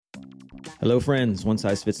Hello, friends. One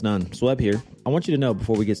size fits none. Sweb here. I want you to know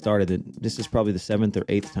before we get started that this is probably the 7th or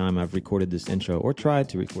 8th time I've recorded this intro or tried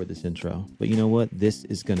to record this intro. But you know what? This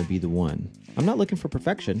is going to be the one. I'm not looking for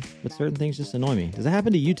perfection, but certain things just annoy me. Does that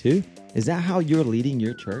happen to you too? Is that how you're leading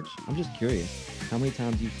your church? I'm just curious. How many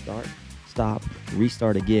times you start, stop,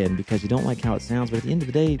 restart again because you don't like how it sounds, but at the end of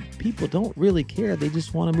the day, people don't really care. They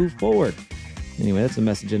just want to move forward. Anyway, that's a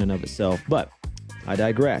message in and of itself, but I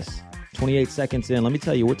digress. 28 seconds in, let me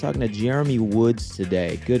tell you, we're talking to Jeremy Woods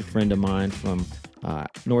today, good friend of mine from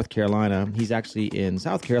North Carolina. He's actually in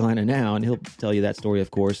South Carolina now, and he'll tell you that story,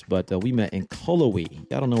 of course, but we met in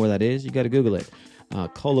Coastway. I don't know where that is. You got to Google it.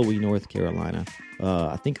 Coastway, North Carolina,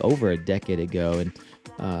 I think over a decade ago.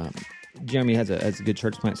 And Jeremy has a good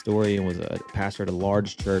church plant story and was a pastor at a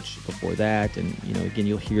large church before that. And, you know, again,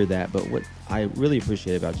 you'll hear that. But what I really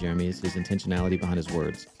appreciate about Jeremy is his intentionality behind his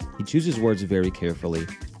words. He chooses words very carefully.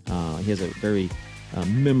 He has a very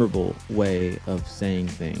memorable way of saying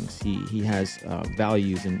things. He has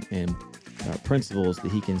values and principles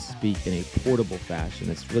that he can speak in a portable fashion.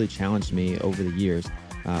 It's really challenged me over the years.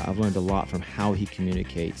 I've learned a lot from how he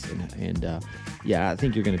communicates. And I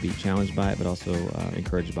think you're going to be challenged by it, but also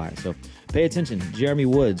encouraged by it. So pay attention. Jeremy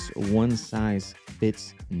Woods, one size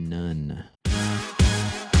fits none.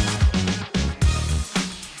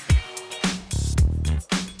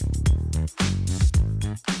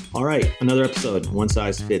 All right, another episode, One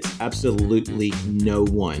Size Fits Absolutely No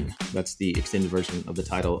One. That's the extended version of the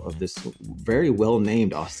title of this very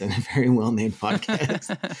well-named, Austin, very well-named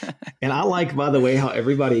podcast. And I like, by the way, how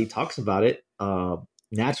everybody talks about it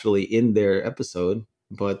naturally in their episode.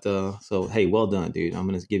 But so, hey, well done, dude. I'm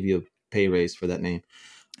going to give you a pay raise for that name.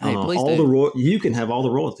 Hey, please do. You can have all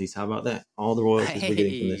the royalties. How about that? All the royalties we're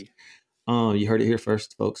getting from this. You heard it here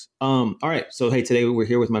first, folks. All right. So, hey, today we're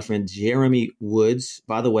here with my friend Jeremy Woods.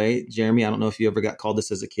 By the way, Jeremy, I don't know if you ever got called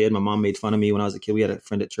this as a kid. My mom made fun of me when I was a kid. We had a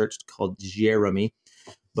friend at church called Jeremy.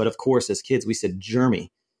 But of course, as kids, we said Jeremy.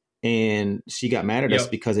 And she got mad at us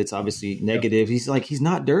because it's obviously negative. He's like, he's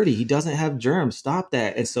not dirty. He doesn't have germs. Stop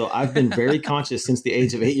that. And so I've been very conscious since the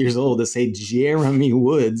age of 8 years old to say Jeremy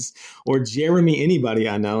Woods or Jeremy anybody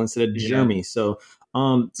I know instead of Jeremy. So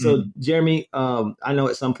Jeremy, I know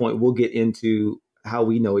at some point we'll get into how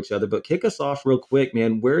we know each other, but kick us off real quick,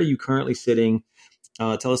 man. Where are you currently sitting?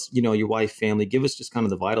 Tell us, your wife, family, give us just kind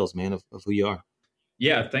of the vitals, man, of who you are.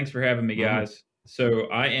 Yeah. Thanks for having me, guys. So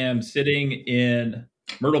I am sitting in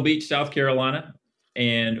Myrtle Beach, South Carolina,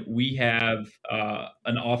 and we have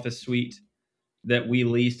an office suite that we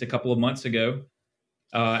leased a couple of months ago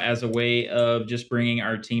as a way of just bringing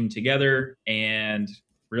our team together and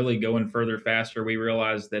really going further faster. We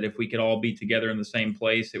realized that if we could all be together in the same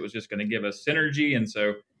place, it was just going to give us synergy. And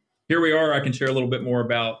so here we are. I can share a little bit more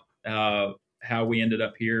about how we ended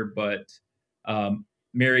up here, but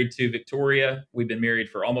married to Victoria. We've been married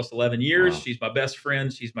for almost 11 years. Wow. She's my best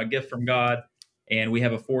friend. She's my gift from God. And we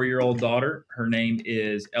have a 4-year-old daughter. Her name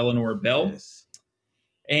is Eleanor Bell. Yes.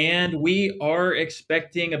 And we are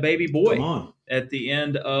expecting a baby boy at the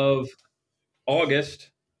end of August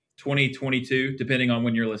 2022, depending on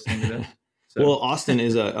when you're listening to this. So, well, Austin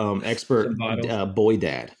is a expert boy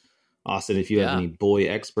dad. Austin, if you have any boy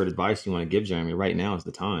expert advice you want to give Jeremy, right now is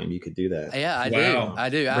the time. You could do that. Yeah, I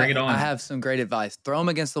do. Bring it on. I have some great advice. Throw them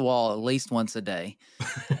against the wall at least once a day.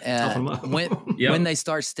 When they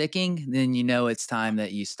start sticking, then you know it's time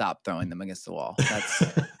that you stop throwing them against the wall.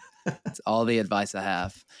 That's all the advice I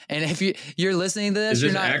have. And if you're listening to this,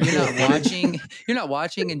 you're not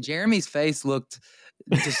watching, and Jeremy's face looked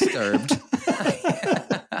disturbed.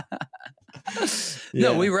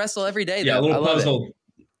 No, we wrestle every day. Yeah, though. a little puzzled.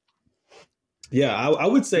 Yeah, I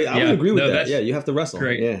would say I would agree with that. Yeah, you have to wrestle.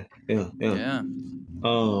 Great. Yeah.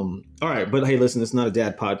 All right, but hey, listen, it's not a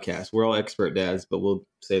dad podcast. We're all expert dads, but we'll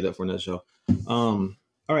save that for another show. All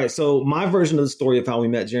right, so my version of the story of how we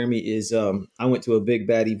met Jeremy is I went to a big,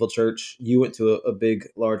 bad, evil church. You went to a big,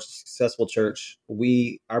 large, successful church.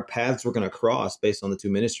 Our paths were going to cross based on the two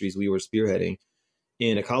ministries we were spearheading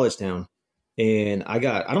in a college town. And I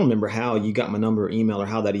don't remember how you got my number or email or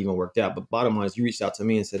how that even worked out. But bottom line is you reached out to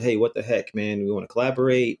me and said, hey, what the heck, man? We want to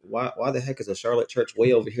collaborate. Why the heck is a Charlotte church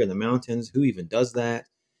way over here in the mountains? Who even does that?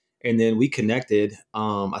 And then we connected,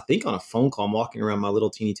 I think on a phone call. I'm walking around my little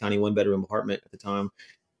teeny tiny 1-bedroom apartment at the time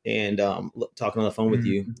and talking on the phone with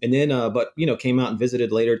you. And then, came out and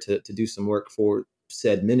visited later to do some work for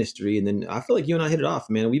said ministry. And then I feel like you and I hit it off,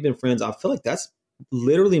 man. We've been friends. I feel like that's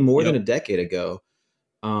literally more than a decade ago.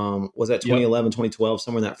 Was that 2011, 2012,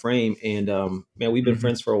 somewhere in that frame. And, man, we've been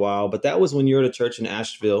friends for a while, but that was when you were at a church in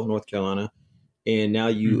Asheville, North Carolina. And now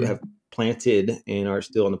you have planted and are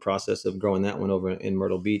still in the process of growing that one over in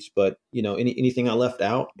Myrtle Beach. But, anything I left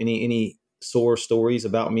out, any sore stories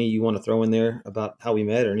about me you want to throw in there about how we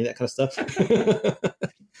met or any of that kind of stuff?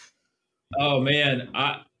 Oh man,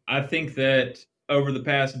 I think that over the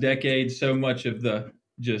past decade, so much of the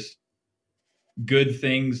just good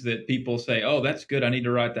things that people say, oh, that's good, I need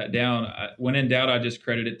to write that down. When in doubt, I just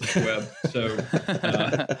credit it to Schweb. So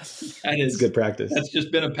that is good practice. That's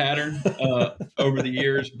just been a pattern over the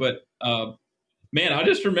years. But man, I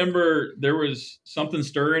just remember there was something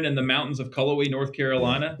stirring in the mountains of Coastway, North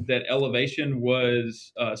Carolina, that Elevation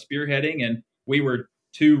was spearheading. And we were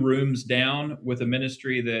 2 rooms down with a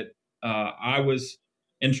ministry that I was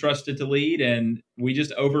entrusted to lead, and we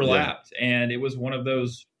just overlapped. Yeah. And it was one of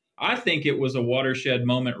those, I think it was a watershed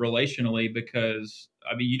moment relationally, because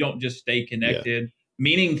you don't just stay connected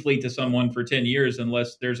meaningfully to someone for 10 years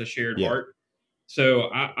unless there's a shared heart. So,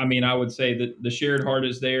 I would say that the shared heart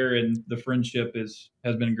is there, and the friendship has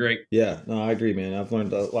been great. Yeah, no, I agree, man. I've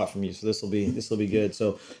learned a lot from you. So this will be good.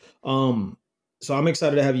 So, so I'm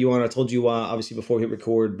excited to have you on. I told you obviously before we hit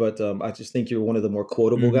record, but I just think you're one of the more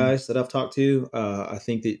quotable guys that I've talked to. I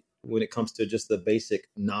think that when it comes to just the basic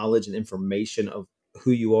knowledge and information of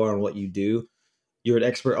who you are and what you do, you're an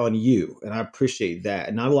expert on you. And I appreciate that.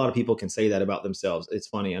 And not a lot of people can say that about themselves. It's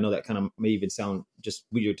funny. I know that kind of may even sound just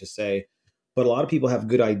weird to say, but a lot of people have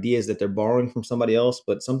good ideas that they're borrowing from somebody else.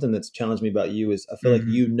 But something that's challenged me about you is I feel like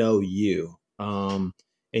you.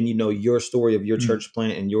 And you know your story of your church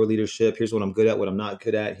plant and your leadership. Here's what I'm good at, what I'm not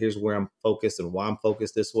good at. Here's where I'm focused and why I'm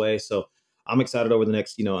focused this way. So I'm excited over the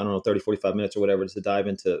next, 30, 45 minutes or whatever, to dive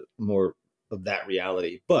into more of that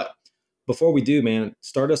reality. But before we do, man,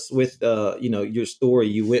 start us with, your story.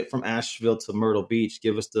 You went from Asheville to Myrtle Beach.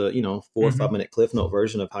 Give us the, 4 or 5 minute Cliff Note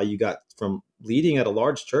version of how you got from leading at a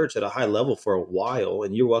large church at a high level for a while.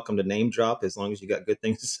 And you're welcome to name drop as long as you got good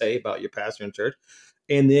things to say about your pastor and church.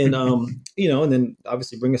 And then, and then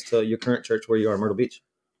obviously bring us to your current church where you are in Myrtle Beach.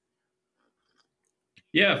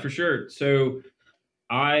 Yeah, for sure. So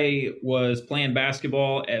I was playing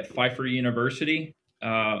basketball at Pfeiffer University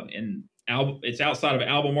it's outside of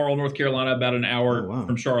Albemarle, North Carolina, about an hour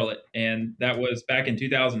from Charlotte. And that was back in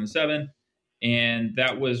 2007. And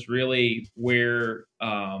that was really where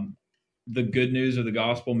the good news of the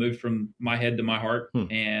gospel moved from my head to my heart.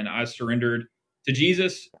 And I surrendered to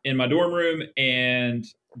Jesus in my dorm room. And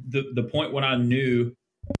the point when I knew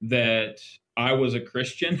that I was a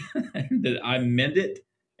Christian, that I meant it,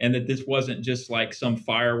 and that this wasn't just like some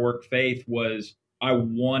firework faith, was I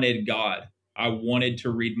wanted God. I wanted to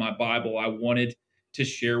read my Bible. I wanted to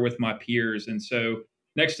share with my peers. And so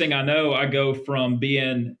next thing I know, I go from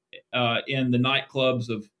being in the nightclubs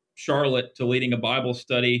of Charlotte to leading a Bible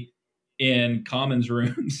study in commons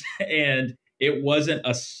rooms. And it wasn't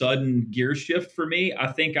a sudden gear shift for me.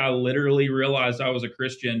 I think I literally realized I was a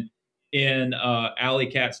Christian in Alley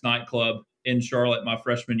Cat's nightclub in Charlotte my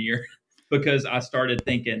freshman year, because I started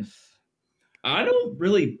thinking, I don't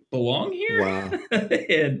really belong here. Wow.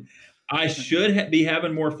 And I should be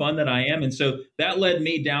having more fun than I am. And so that led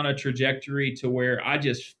me down a trajectory to where I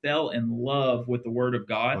just fell in love with the Word of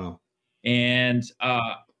God. Wow. And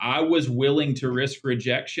I was willing to risk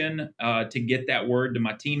rejection to get that word to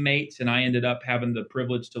my teammates. And I ended up having the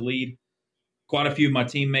privilege to lead quite a few of my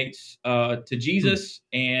teammates to Jesus.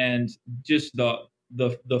 And just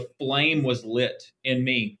the flame was lit in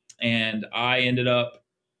me. And I ended up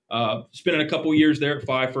spending a couple years there at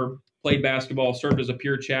Pfeiffer, played basketball, served as a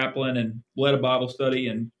peer chaplain, and led a Bible study.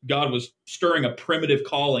 And God was stirring a primitive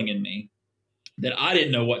calling in me that I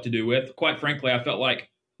didn't know what to do with. Quite frankly, I felt like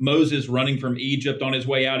Moses running from Egypt. On his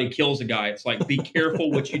way out, he kills a guy. It's like, be careful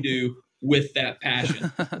what you do with that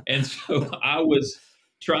passion. And so I was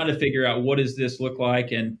trying to figure out, what does this look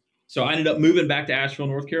like? And so I ended up moving back to Asheville,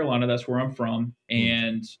 North Carolina. That's where I'm from,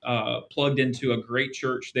 and plugged into a great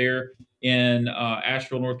church there in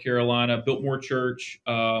Asheville, North Carolina, Biltmore Church.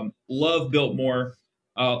 Love Biltmore.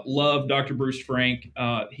 Love Dr. Bruce Frank.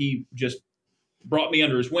 He just brought me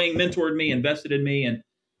under his wing, mentored me, invested in me.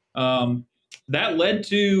 And that led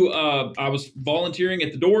to I was volunteering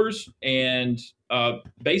at the doors, and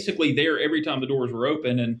basically there every time the doors were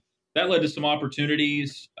open. And that led to some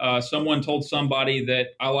opportunities. Someone told somebody that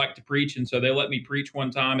I like to preach, and so they let me preach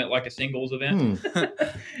one time at like a singles event.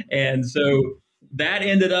 And so that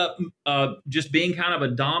ended up just being kind of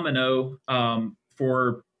a domino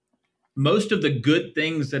for most of the good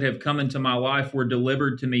things that have come into my life were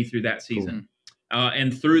delivered to me through that season.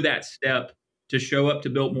 And through that step to show up to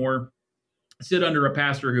Biltmore, sit under a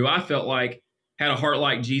pastor who I felt like had a heart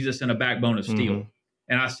like Jesus and a backbone of steel.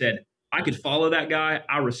 And I said, I could follow that guy.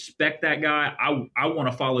 I respect that guy. I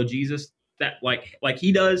want to follow Jesus that like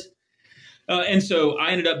he does. And so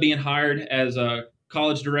I ended up being hired as a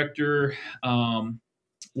college director,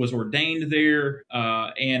 was ordained there,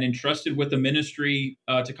 and entrusted with the ministry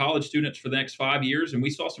to college students for the next 5 years. And we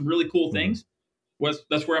saw some really cool things.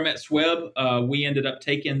 That's where I met Sweb. We ended up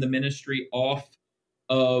taking the ministry off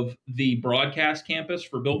of the broadcast campus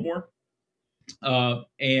for Biltmore,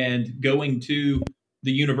 and going to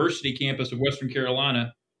the university campus of Western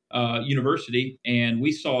Carolina University. And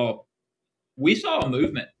we saw a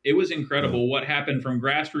movement. It was incredible what happened from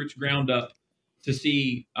grassroots ground up to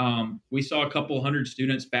see. We saw a couple hundred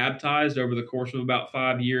students baptized over the course of about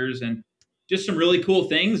 5 years, and just some really cool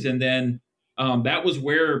things. And then that was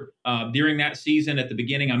where during that season at the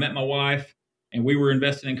beginning, I met my wife, and we were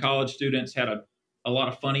investing in college students, had a lot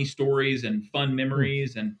of funny stories and fun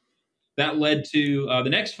memories. And that led to the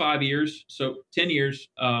next 5 years. So 10 years,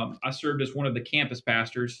 I served as one of the campus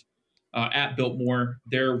pastors at Biltmore.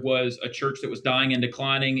 There was a church that was dying and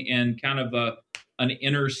declining in kind of an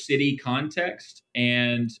inner city context.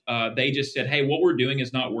 And they just said, hey, what we're doing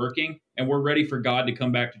is not working, and we're ready for God to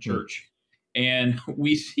come back to church. And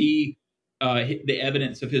we see the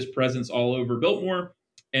evidence of his presence all over Biltmore.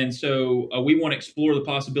 And so we want to explore the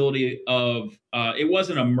possibility of, it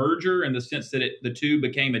wasn't a merger in the sense that the two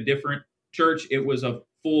became a different church. It was a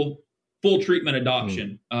full treatment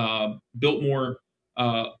adoption. Biltmore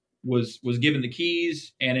was given the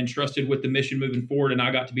keys and entrusted with the mission moving forward. And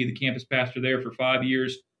I got to be the campus pastor there for 5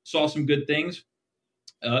 years, saw some good things.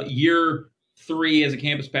 Year 3 as a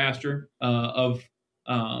campus pastor so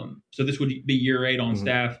this would be year 8 on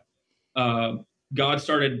staff. God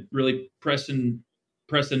started really pressing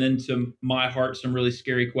into my heart some really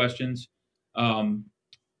scary questions.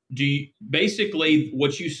 Basically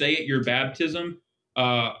what you say at your baptism,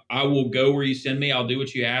 I will go where you send me. I'll do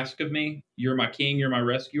what you ask of me. You're my king. You're my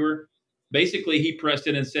rescuer. Basically, he pressed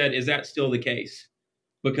in and said, is that still the case?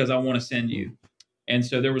 Because I want to send you. And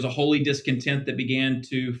so there was a holy discontent that began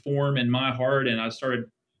to form in my heart. And I started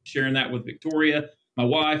sharing that with Victoria, my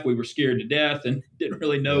wife. We were scared to death and didn't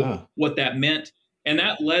really know what that meant. And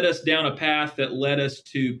that led us down a path that led us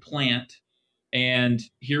to plant. And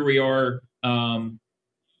here we are.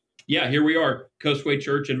 Here we are, Coastway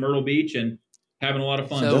Church in Myrtle Beach, and having a lot of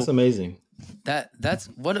fun. So, that's amazing. That's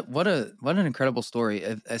what an incredible story,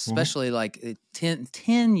 especially like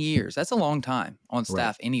 10 years. That's a long time on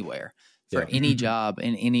staff anywhere for any job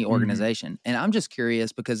in any organization. And I'm just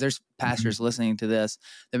curious because there's pastors listening to this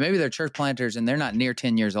that maybe they're church planters and they're not near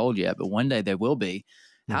 10 years old yet, but one day they will be.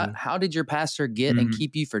 How did your pastor get and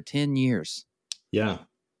keep you for 10 years? Yeah.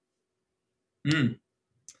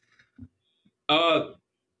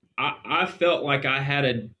 I felt like I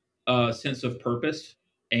had a sense of purpose,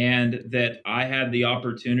 and that I had the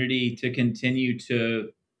opportunity to continue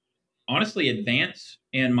to honestly advance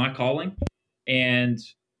in my calling. And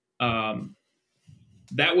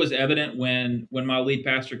that was evident when my lead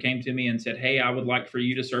pastor came to me and said, hey, I would like for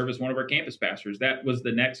you to serve as one of our campus pastors. That was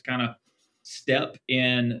the next kind of step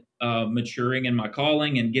in maturing in my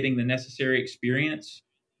calling and getting the necessary experience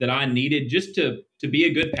that I needed just to be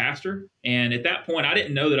a good pastor. And at that point, I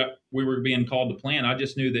didn't know that we were being called to plant. I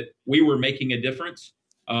just knew that we were making a difference.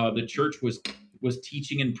 The church was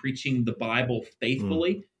teaching and preaching the Bible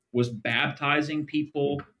faithfully, was baptizing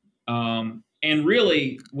people. And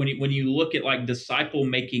really, when you look at like disciple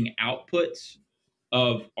making outputs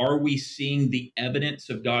of, are we seeing the evidence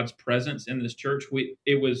of God's presence in this church?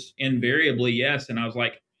 It was invariably yes. And I was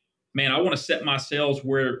like, man, I want to set my sails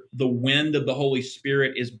where the wind of the Holy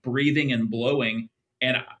Spirit is breathing and blowing.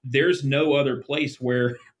 And there's no other place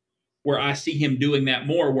where I see him doing that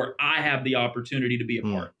more, where I have the opportunity to be a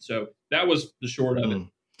part. So that was the short of it.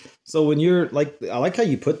 So when you're like, I like how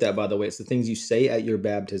you put that, by the way, it's the things you say at your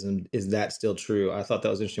baptism. Is that still true? I thought that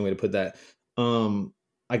was an interesting way to put that.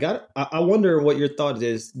 I wonder what your thought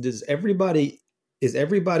is. Is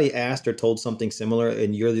everybody asked or told something similar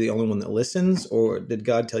and you're the only one that listens, or did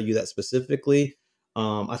God tell you that specifically?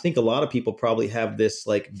 I think a lot of people probably have this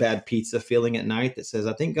like bad pizza feeling at night that says,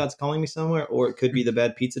 I think God's calling me somewhere, or it could be the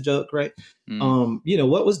bad pizza joke, right?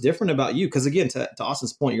 What was different about you? Because again, to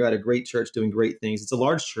Austin's point, you're at a great church doing great things. It's a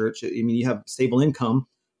large church. I mean, you have stable income.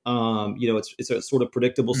 It's a sort of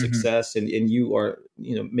predictable success, and you are,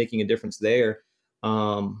 making a difference there.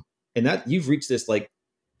 And that you've reached this like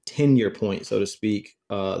 10-year point, so to speak,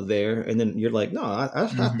 there. And then you're like, no, I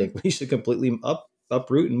think we should completely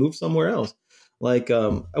uproot and move somewhere else. Like,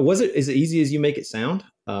 is it easy as you make it sound?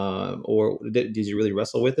 Or did you really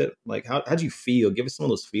wrestle with it? Like, how'd you feel? Give us some of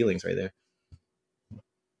those feelings right there.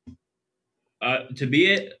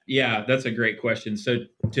 That's a great question. So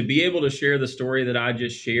to be able to share the story that I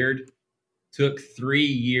just shared took 3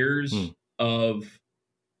 years of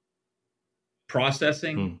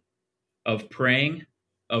processing, of praying,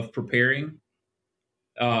 of preparing.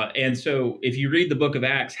 And so if you read the book of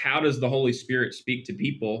Acts, how does the Holy Spirit speak to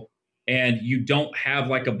people? And you don't have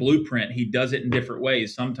like a blueprint. He does it in different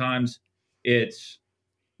ways. Sometimes it's,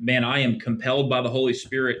 man, I am compelled by the Holy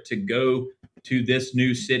Spirit to go to this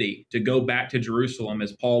new city, to go back to Jerusalem,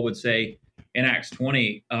 as Paul would say in Acts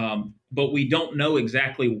 20. But we don't know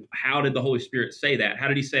exactly how did the Holy Spirit say that? How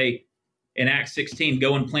did he say in Acts 16,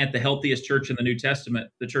 go and plant the healthiest church in the New Testament,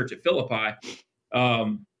 the church at Philippi?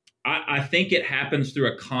 I think it happens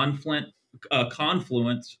through a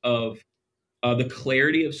confluence of the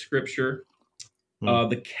clarity of Scripture,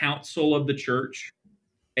 the counsel of the church,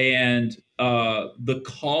 and the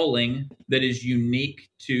calling that is unique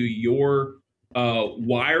to your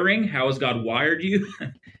wiring. How has God wired you?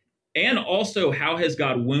 And also, how has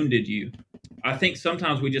God wounded you? I think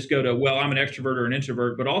sometimes we just go to, well, I'm an extrovert or an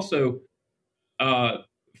introvert, but also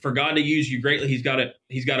for God to use you greatly, He's got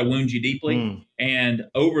to wound you deeply. And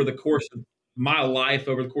over the course of my life,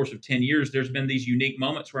 over the course of 10 years, there's been these unique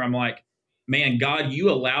moments where I'm like, man, God, you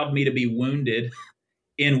allowed me to be wounded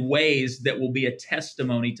in ways that will be a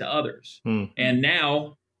testimony to others. And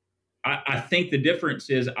now I think the difference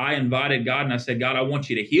is I invited God and I said, God, I want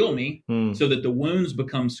you to heal me so that the wounds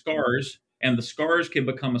become scars and the scars can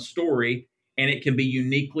become a story and it can be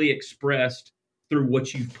uniquely expressed through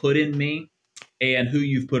what you've put in me and who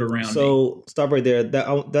you've put around me. So stop right there.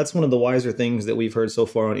 That's one of the wiser things that we've heard so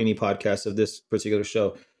far on any podcast of this particular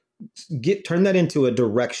show. Turn that into a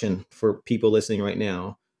direction for people listening right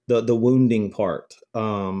now. The wounding part,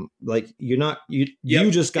 like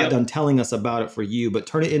you just got done telling us about it for you, but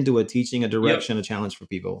turn it into a teaching, a direction, a challenge for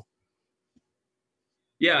people.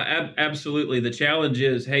 Yeah, absolutely. The challenge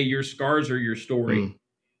is, hey, your scars are your story.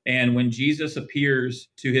 And when Jesus appears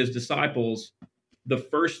to his disciples, the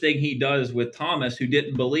first thing he does with Thomas, who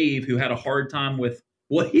didn't believe, who had a hard time with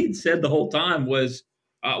what he had said the whole time, was,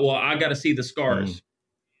 well, I got to see the scars.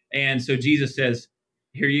 And so Jesus says,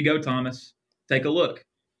 here you go, Thomas, take a look.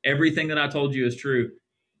 Everything that I told you is true.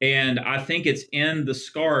 And I think it's in the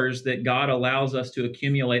scars that God allows us to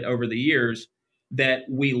accumulate over the years that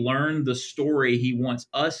we learn the story he wants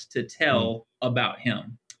us to tell about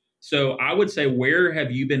him. So I would say, where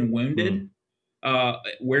have you been wounded?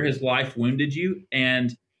 Where has life wounded you?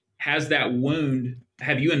 And has that wound,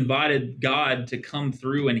 have you invited God to come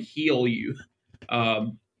through and heal you?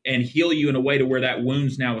 And heal you in a way to where that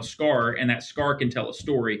wound's now a scar, and that scar can tell a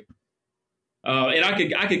story. And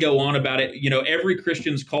I could go on about it. You know, every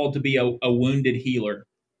Christian's called to be a wounded healer.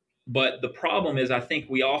 But the problem is, I think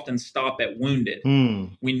we often stop at wounded.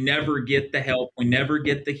 We never get the help. We never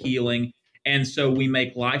get the healing. And so we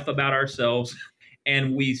make life about ourselves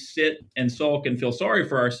and we sit and sulk and feel sorry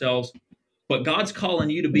for ourselves. But God's calling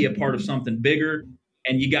you to be a part of something bigger,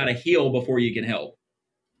 and you got to heal before you can help.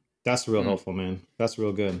 That's real helpful, man. That's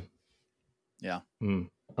real good. Yeah. I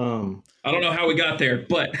don't know how we got there,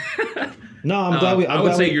 but no, I'm glad I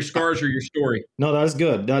would say your scars are your story. No, that's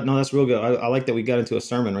good. No, that's real good. I like that we got into a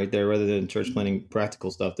sermon right there rather than church planning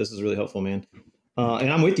practical stuff. This is really helpful, man.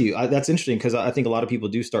 And I'm with you. That's interesting because I think a lot of people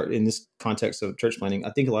do start in this context of church planning.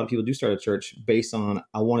 I think a lot of people do start a church based on,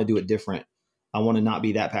 I want to do it different. I want to not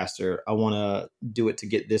be that pastor. I want to do it to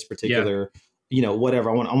get this particular, whatever.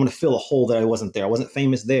 I want to fill a hole that I wasn't there. I wasn't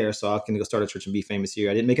famous there, so I can go start a church and be famous here.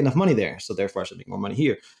 I didn't make enough money there, so therefore I should make more money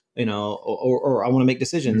here. Or I want to make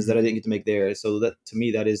decisions that I didn't get to make there. So that, to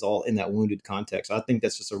me, that is all in that wounded context. I think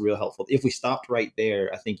that's just a real helpful. If we stopped right there,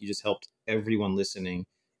 I think you just helped everyone listening,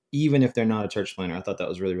 even if they're not a church planner. I thought that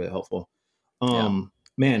was really, really helpful.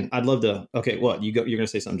 Man, I'd love to. Okay, what you're going to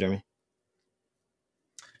say something, Jeremy?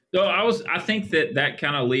 So I think that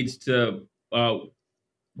kind of leads to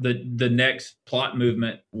the next plot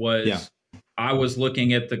movement was I was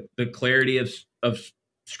looking at the clarity of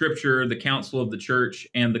Scripture, the counsel of the church,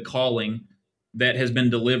 and the calling that has been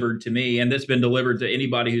delivered to me, and that's been delivered to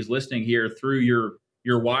anybody who's listening here through your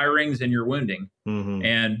wirings and your wounding.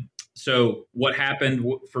 And so what happened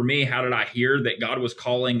for me, how did I hear that God was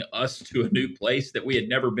calling us to a new place that we had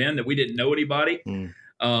never been, that we didn't know anybody,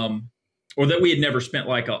 or that we had never spent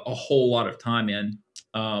like a whole lot of time in?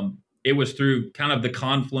 It was through kind of the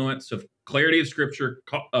confluence of clarity of Scripture,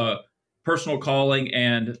 personal calling,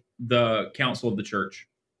 and the counsel of the church.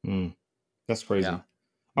 That's crazy. Yeah.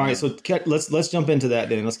 All right, so let's jump into that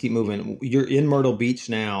then. Let's keep moving. You're in Myrtle Beach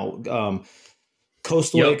now.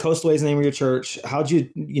 Coastway. Coastway is the name of your church. How'd you,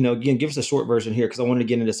 again, give us a short version here because I wanted to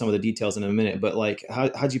get into some of the details in a minute. But like,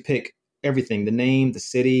 how'd you pick everything, the name, the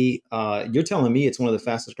city. You're telling me it's one of the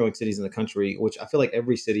fastest growing cities in the country, which I feel like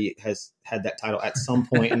every city has had that title at some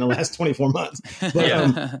point in the last 24 months.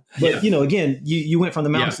 But again, you went from the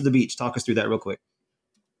mountains to the beach. Talk us through that real quick.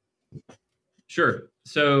 Sure.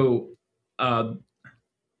 So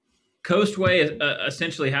Coastway,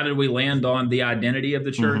 essentially, how did we land on the identity of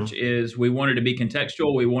the church? Is we wanted to be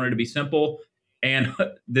contextual. We wanted to be simple. And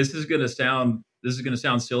this is going to sound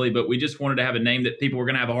silly, but we just wanted to have a name that people were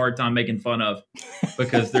going to have a hard time making fun of,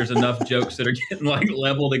 because there's enough jokes that are getting like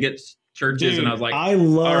leveled against churches. And I was like, I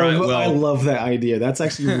love that idea. That's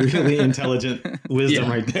actually really intelligent wisdom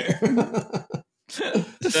right there.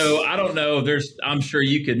 So I don't know. I'm sure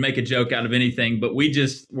you could make a joke out of anything, but we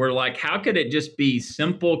just were like, how could it just be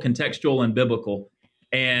simple, contextual, and biblical?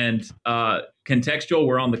 And contextual,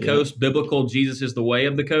 we're on the coast. Biblical, Jesus is the way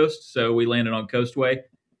of the coast. So we landed on Coastway.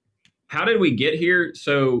 How did we get here?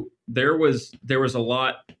 So there was a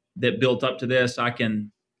lot that built up to this. I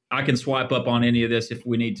can swipe up on any of this if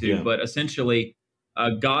we need to, but essentially,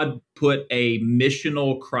 God put a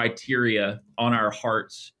missional criteria on our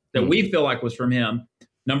hearts that we feel like was from Him.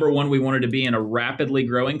 Number one, we wanted to be in a rapidly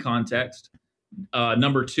growing context.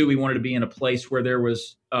 Number two, we wanted to be in a place where there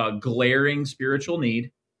was glaring spiritual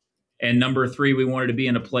need. And number three, we wanted to be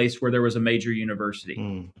in a place where there was a major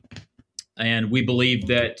university. And we believe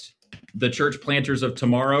that the church planters of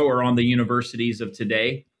tomorrow are on the universities of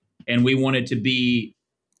today. And we wanted to be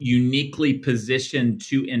uniquely positioned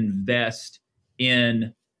to invest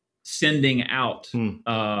in sending out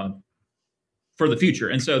for the future.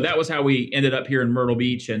 And so that was how we ended up here in Myrtle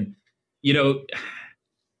Beach. And,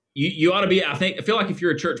 you ought to be, I feel like if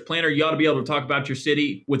you're a church planter, you ought to be able to talk about your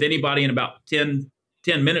city with anybody in about 10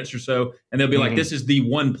 minutes or so. And they'll be like, this is the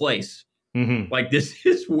one place. Like, this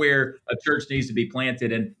is where a church needs to be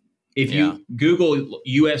planted. And if you Google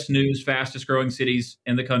U.S. News, fastest growing cities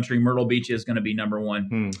in the country, Myrtle Beach is going to be number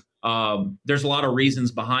one. There's a lot of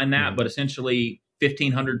reasons behind that, but essentially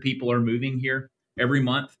 1,500 people are moving here every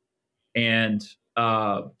month. And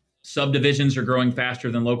subdivisions are growing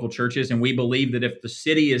faster than local churches. And we believe that if the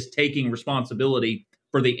city is taking responsibility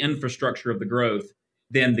for the infrastructure of the growth,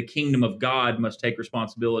 then the kingdom of God must take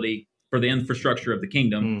responsibility for the infrastructure of the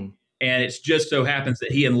kingdom. And it just so happens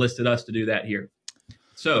that He enlisted us to do that here.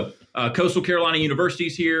 So Coastal Carolina University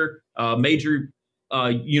is here, a major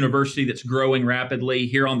university that's growing rapidly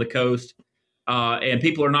here on the coast. And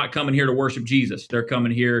people are not coming here to worship Jesus. They're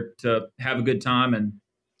coming here to have a good time and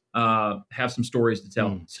have some stories to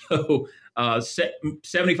tell. So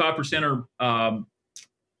 75%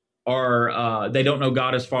 are they don't know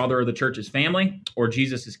God as Father or the church as family or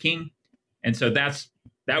Jesus as King. And so that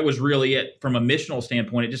was really it from a missional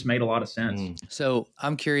standpoint. It just made a lot of sense. So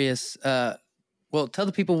I'm curious. Well, tell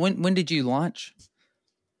the people, when did you launch?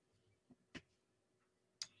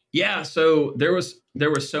 Yeah, so there was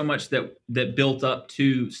so much that built up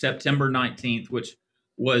to September 19th, which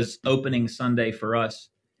was opening Sunday for us.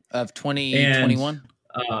 Of 2021?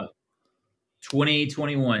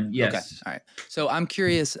 2021, yes. Okay, all right. So I'm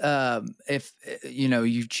curious if,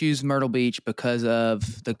 you choose Myrtle Beach because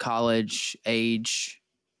of the college age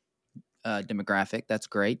demographic. That's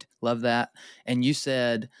great. Love that. And you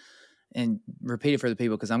said, and repeat it for the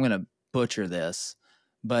people because I'm going to butcher this,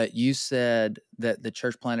 but you said that the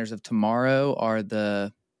church planters of tomorrow are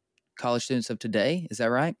the college students of today. Is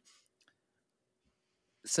that right?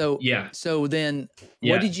 So then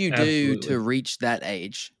what did you do to reach that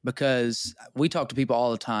age? Because we talk to people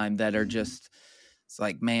all the time that are just, it's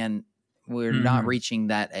like, man, we're not reaching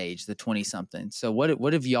that age, the 20 something. So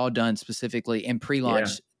what have y'all done specifically in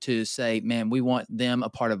pre-launch to say, man, we want them a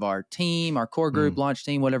part of our team, our core group, launch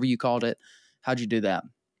team, whatever you called it. How'd you do that?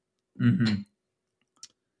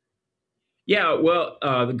 Yeah, well,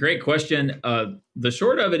 the great question. The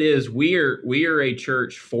short of it is we are a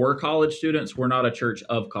church for college students. We're not a church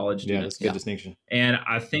of college students. Yeah, that's a good distinction. And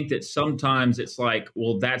I think that sometimes it's like,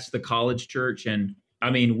 well, that's the college church. And I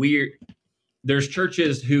mean, there's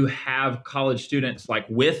churches who have college students like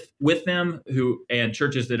with them and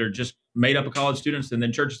churches that are just made up of college students, and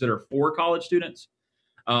then churches that are for college students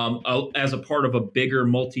as a part of a bigger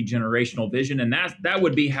multi-generational vision. And that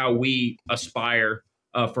would be how we aspire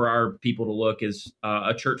for our people to look, is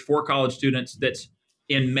a church for college students that's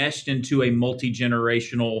enmeshed into a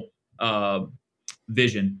multi-generational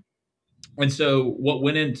vision. And so what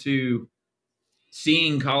went into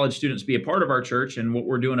seeing college students be a part of our church, and what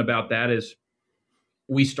we're doing about that, is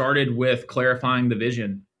we started with clarifying the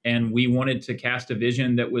vision, and we wanted to cast a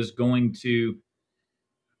vision that was going to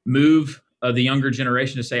move the younger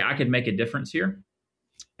generation to say, I could make a difference here.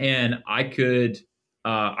 And I could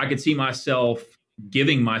see myself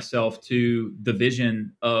giving myself to the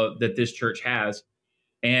vision that this church has,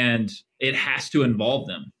 and it has to involve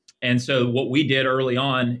them. And so what we did early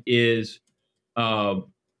on is when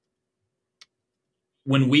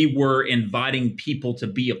we were inviting people to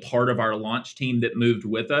be a part of our launch team that moved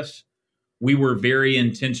with us, we were very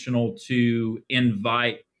intentional to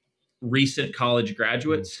invite recent college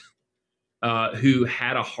graduates who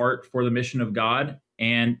had a heart for the mission of God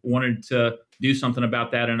and wanted to do something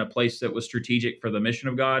about that in a place that was strategic for the mission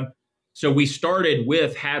of God. So we started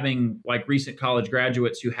with having like recent college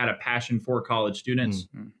graduates who had a passion for college students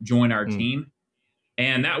join our team.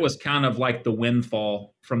 And that was kind of like the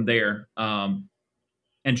windfall from there.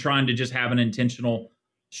 And trying to just have an intentional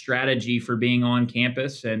strategy for being on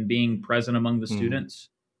campus and being present among the students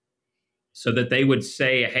so that they would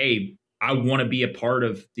say, hey, I want to be a part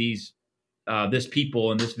of these, this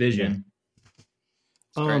people and this vision.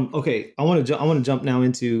 Okay. I want to jump now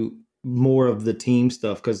into more of the team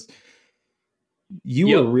stuff, because you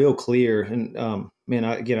were real clear. And man,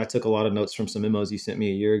 I took a lot of notes from some memos you sent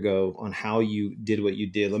me a year ago on how you did what you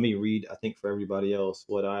did. Let me read, I think for everybody else,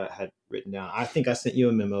 what I had written down. I think I sent you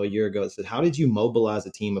a memo a year ago that said, how did you mobilize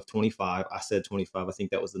a team of 25? I said 25. I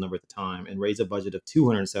think that was the number at the time, and raise a budget of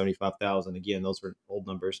 $275,000. Again, those were old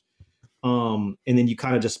numbers. And then you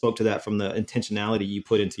kind of just spoke to that from the intentionality you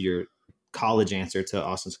put into your college answer to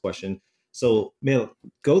Austin's question. So, man,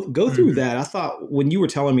 go through that. I thought when you were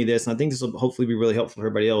telling me this, and I think this will hopefully be really helpful for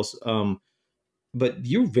everybody else, but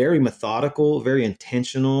you're very methodical, very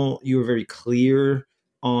intentional. You were very clear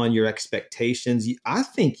on your expectations. I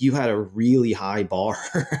think you had a really high bar,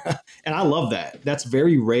 and I love that. That's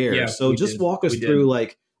very rare. Yeah, so just walk us through,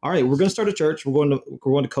 like, all right, we're going to start a church. We're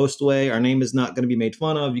going to Coastway. Our name is not going to be made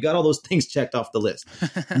fun of. You got all those things checked off the list.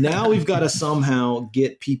 Now we've got to somehow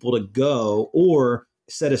get people to go, or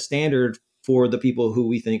set a standard for the people who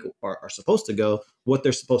we think are supposed to go, what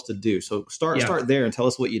they're supposed to do. So start there and tell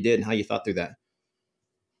us what you did and how you thought through that.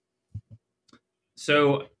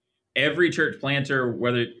 So every church planter,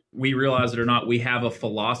 whether we realize it or not, we have a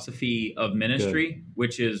philosophy of ministry,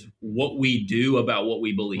 which is what we do about what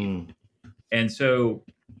we believe. And so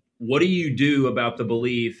what do you do about the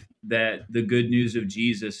belief that the good news of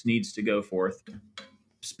Jesus needs to go forth?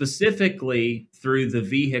 Specifically through the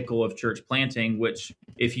vehicle of church planting, which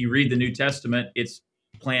if you read the New Testament, it's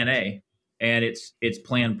plan A and it's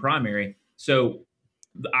plan primary. So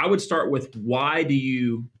I would start with why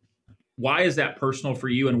is that personal for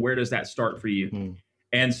you, and where does that start for you?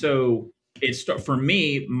 And so for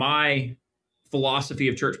me, my philosophy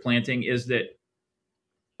of church planting is that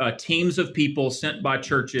teams of people sent by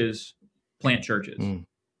churches plant churches.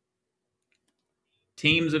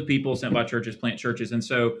 Teams of people sent by churches plant churches. And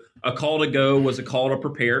so a call to go was a call to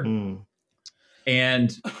prepare.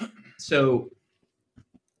 And so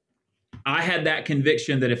I had that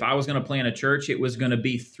conviction that if I was going to plant a church, it was going to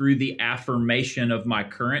be through the affirmation of my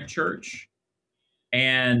current church,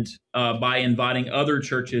 and by inviting other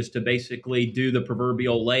churches to basically do the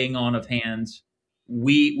proverbial laying on of hands.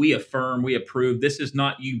 We affirm, we approve. This is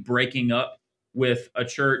not you breaking up with a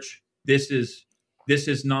church. This is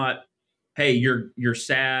not, hey, you're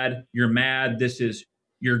sad, you're mad. This is,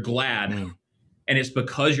 you're glad. And it's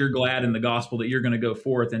because you're glad in the gospel that you're going to go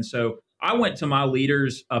forth. And so I went to my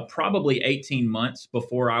leaders probably 18 months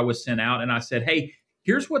before I was sent out. And I said, hey,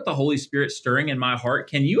 here's what the Holy Spirit's stirring in my heart.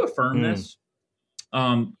 Can you affirm this?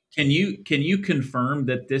 Can you confirm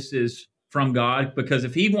that this is from God? Because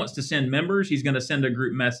if he wants to send members, he's going to send a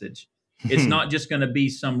group message. It's not just going to be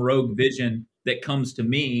some rogue vision that comes to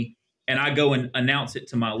me and I go and announce it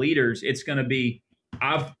to my leaders. It's going to be,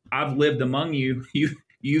 I've lived among you.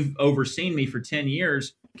 You've overseen me for 10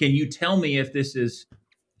 years. Can you tell me if this is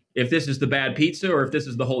the bad pizza or if this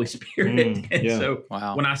is the Holy Spirit? So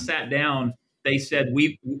when I sat down, they said,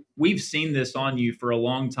 we've seen this on you for a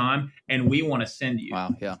long time and we want to send you.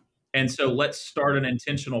 And so let's start an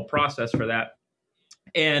intentional process for that.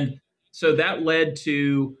 And so that led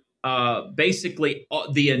to basically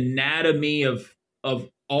the anatomy of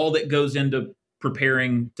all that goes into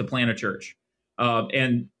preparing to plant a church.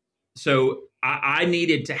 And so I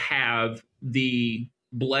needed to have the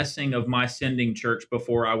blessing of my sending church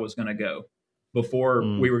before I was going to go, before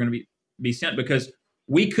we were going to be sent, because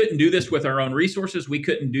we couldn't do this with our own resources. We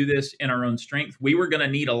couldn't do this in our own strength. We were going to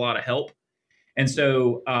need a lot of help. And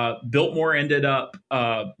so Biltmore ended up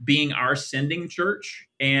being our sending church.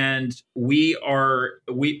 And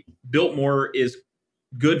Biltmore is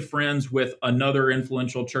good friends with another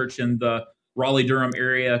influential church in the Raleigh-Durham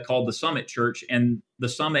area called the Summit Church. And the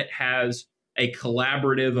Summit has a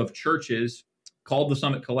collaborative of churches called the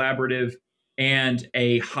Summit Collaborative, and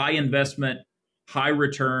a high investment, high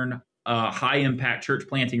return, high impact church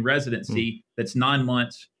planting residency that's 9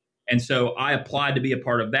 months. And so I applied to be a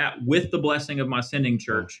part of that with the blessing of my sending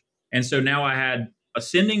church. And so now I had a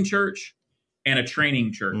sending church and a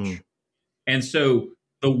training church. And so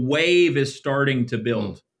the wave is starting to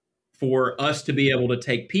build for us to be able to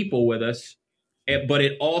take people with us. But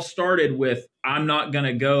it all started with, I'm not going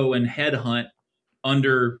to go and headhunt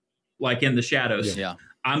under, like, in the shadows. Yeah.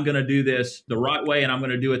 I'm going to do this the right way, and I'm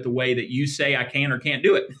going to do it the way that you say I can or can't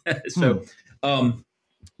do it. So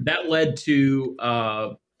that led to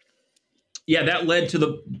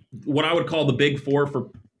what I would call the big four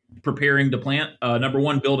for preparing to plant. Number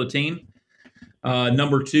one, build a team.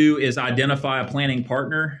 Number two is identify a planning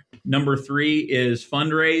partner. Number three is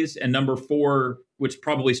fundraise. And number four, which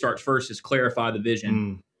probably starts first, is clarify the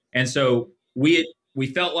vision. And so we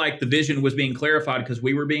felt like the vision was being clarified because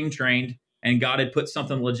we were being trained and God had put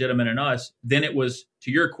something legitimate in us. Then it was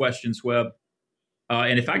to your question, Sweb.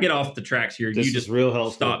 And if I get off the tracks here, this you just real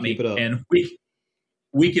helpful. Stop me, Keep it up. and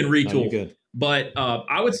we can retool. Good. But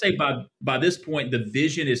I would say by this point, the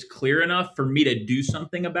vision is clear enough for me to do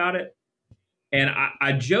something about it. And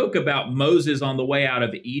I joke about Moses on the way out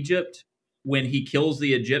of Egypt when he kills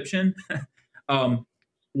the Egyptian.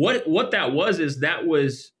 What that was is that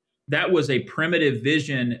was a primitive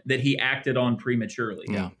vision that he acted on prematurely.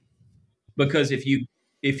 Yeah. Because if you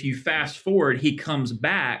fast forward, he comes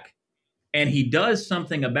back and he does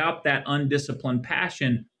something about that undisciplined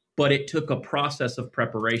passion, but it took a process of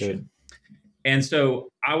preparation. Good. And so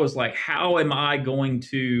I was like, how am I not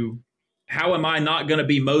going to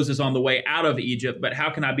be Moses on the way out of Egypt, but how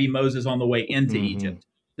can I be Moses on the way into Egypt?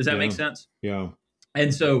 Does that make sense? Yeah.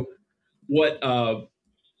 And so what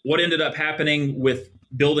ended up happening with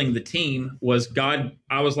building the team was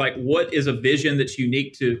I was like, what is a vision that's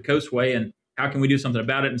unique to Coastway, and how can we do something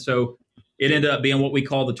about it? And so it ended up being what we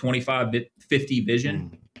call the 25-50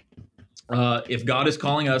 vision. If God is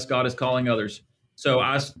calling us, God is calling others. So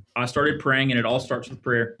I started praying, and it all starts with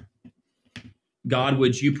prayer. God,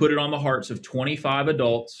 would you put it on the hearts of 25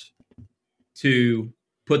 adults to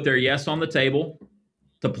put their yes on the table,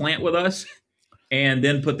 to plant with us, and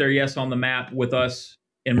then put their yes on the map with us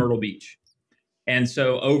in Myrtle Beach? And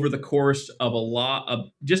so over the course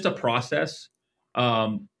of just a process,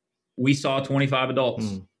 we saw 25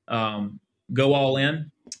 adults go all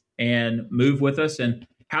in and move with us. And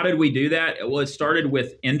how did we do that? Well, it started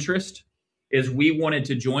with interest. Is we wanted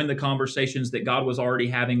to join the conversations that God was already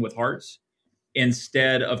having with hearts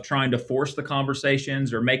instead of trying to force the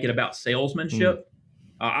conversations or make it about salesmanship.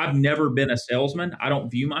 I've never been a salesman. I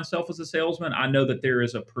don't view myself as a salesman. I know that there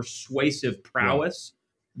is a persuasive prowess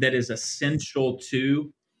that is essential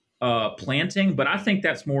to planting, but I think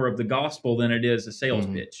that's more of the gospel than it is a sales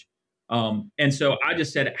pitch. And so I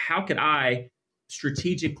just said, how could I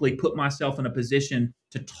strategically put myself in a position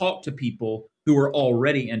to talk to people who are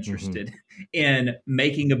already interested in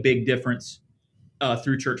making a big difference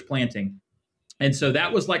through church planting? And so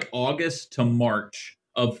that was like August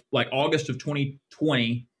of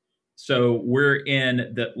 2020. So we're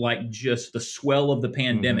in just the swell of the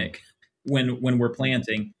pandemic when we're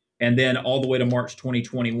planting, and then all the way to March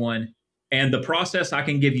 2021. And the process, I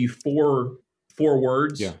can give you four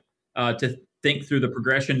words to think through the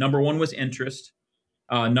progression. Number one was interest.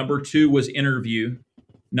 Number two was interview.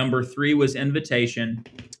 Number three was invitation.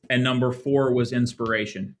 And number four was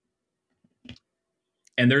inspiration.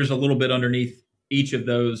 And there's a little bit underneath each of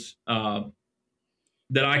those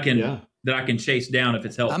that I can chase down if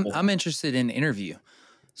it's helpful. I'm interested in interview.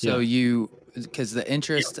 So because the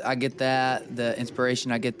interest, I get that. The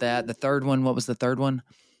inspiration, I get that. The third one, what was the third one?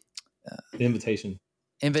 Invitation.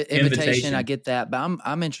 Invitation, I get that. But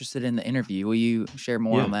I'm interested in the interview. Will you share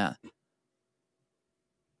more on that?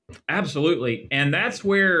 Absolutely. And that's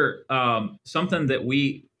where something that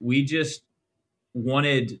we just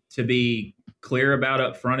wanted to be clear about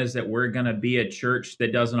up front is that we're going to be a church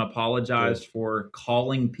that doesn't apologize for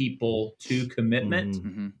calling people to commitment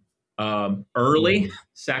early,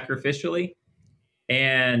 sacrificially.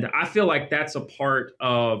 And I feel like that's a part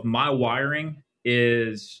of my wiring,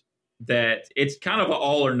 is that it's kind of an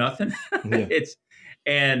all or nothing.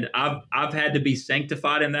 And I've had to be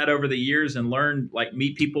sanctified in that over the years and learn,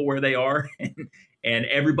 meet people where they are. And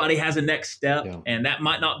everybody has a next step, and that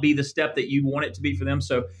might not be the step that you want it to be for them.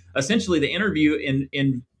 So essentially the interview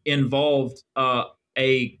involved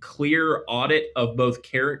a clear audit of both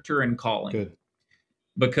character and calling. Good.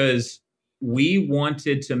 Because we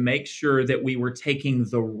wanted to make sure that we were taking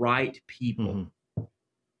the right people.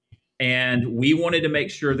 And we wanted to make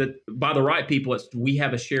sure that by the right people, we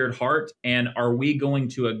have a shared heart, and are we going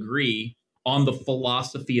to agree on the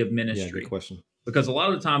philosophy of ministry? Good question. because a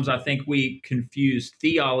lot of the times I think we confuse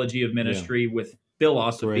theology of ministry with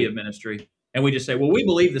philosophy of ministry. And we just say, well, we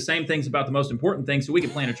believe the same things about the most important things, so we can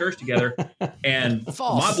plant a church together. And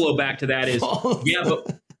my blowback to that is,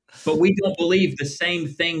 but we don't believe the same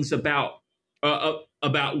things about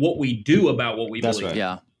what we do, about what we believe. Right.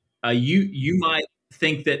 Yeah. You might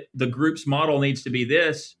think that the group's model needs to be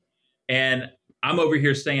this, and I'm over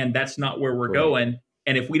here saying that's not where we're going.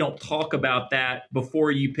 And if we don't talk about that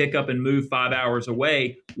before you pick up and move 5 hours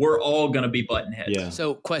away, we're all going to be button heads. Yeah.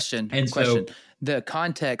 So question. So the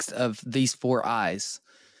context of these 4 eyes,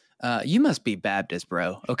 you must be Baptist,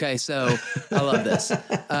 bro. Okay. So I love this.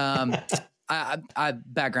 I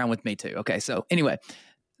background with me too. Okay. So anyway,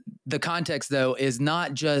 the context though is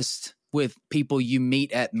not just with people you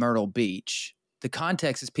meet at Myrtle Beach. The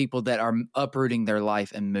context is people that are uprooting their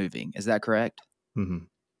life and moving. Is that correct? Mm-hmm.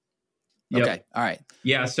 Yep. Okay. All right.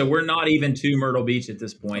 Yeah. So we're not even to Myrtle Beach at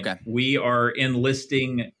this point. Okay. We are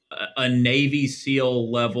enlisting a Navy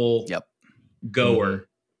SEAL level goer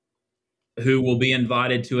who will be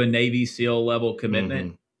invited to a Navy SEAL level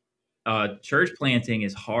commitment. Church planting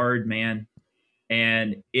is hard, man.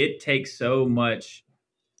 And it takes so much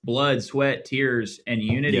blood, sweat, tears, and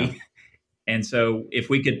unity. Yeah. And so if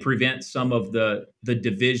we could prevent some of the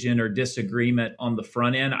division or disagreement on the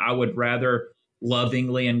front end, I would rather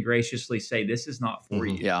lovingly and graciously say, this is not for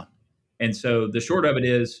you. Yeah. And so the short of it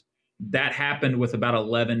is that happened with about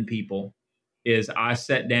 11 people. Is I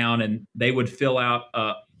sat down and they would fill out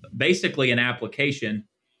basically an application.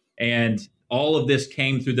 And all of this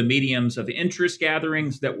came through the mediums of interest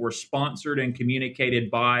gatherings that were sponsored and communicated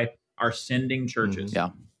by our sending churches.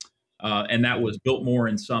 And that was Biltmore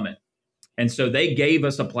and Summit. And so they gave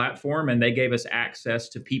us a platform and they gave us access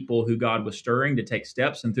to people who God was stirring to take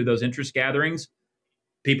steps. And through those interest gatherings,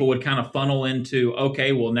 people would kind of funnel into,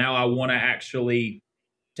 okay, well, now I want to actually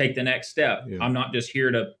take the next step. Yeah. I'm not just here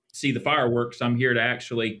to see the fireworks. I'm here to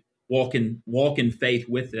actually walk in faith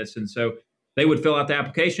with this. And so they would fill out the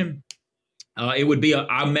application. It would be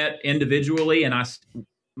I met individually, and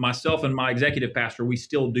myself and my executive pastor, we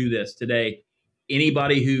still do this today.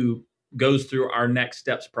 Anybody who goes through our next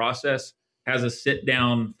steps process has a sit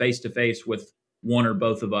down face-to-face with one or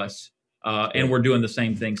both of us. And we're doing the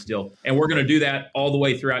same thing still. And we're going to do that all the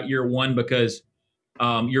way throughout year one, because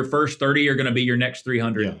your first 30 are going to be your next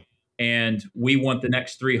 300. Yeah. And we want the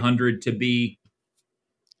next 300 to be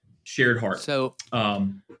shared heart. So yeah.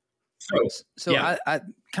 I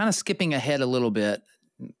kind of skipping ahead a little bit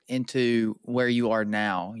into where you are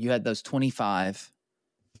now. You had those 25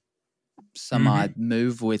 some odd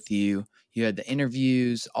move with you. You had the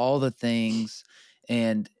interviews, all the things.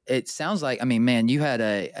 And it sounds like, I mean, man, you had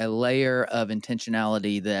a layer of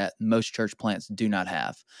intentionality that most church plants do not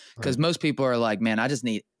have. Because most people are like, man, I just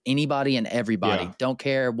need anybody and everybody. Yeah. Don't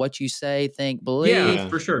care what you say, think, believe. Yeah,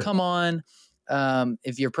 for sure. Come on.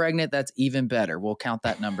 If you're pregnant, that's even better. We'll count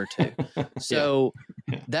that number too. So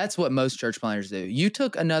that's what most church planters do. You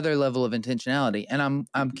took another level of intentionality. And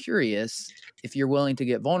I'm curious if you're willing to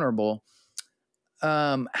get vulnerable.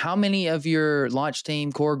 How many of your launch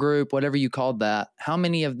team, core group, whatever you called that, how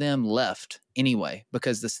many of them left anyway?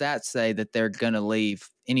 Because the stats say that they're going to leave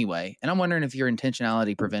anyway. And I'm wondering if your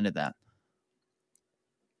intentionality prevented that.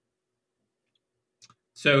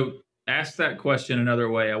 So ask that question another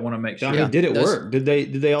way. I want to make sure. Yeah. Did it work? Did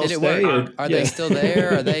they all stay? Are they still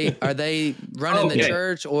there? Are they running the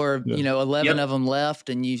church, or 11 of them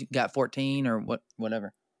left and you got 14 or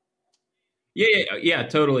whatever? Yeah,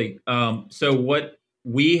 totally. So what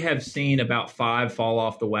we have seen about 5 fall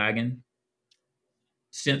off the wagon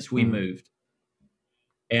since we moved.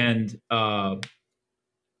 And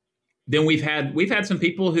then we've had some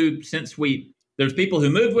people who, there's people who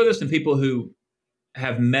moved with us and people who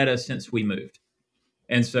have met us since we moved.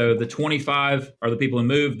 And so the 25 are the people who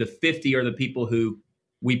moved, the 50 are the people who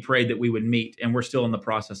we prayed that we would meet. And we're still in the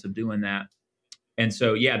process of doing that. And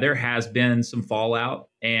so, there has been some fallout,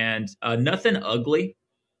 and nothing ugly,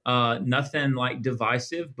 nothing like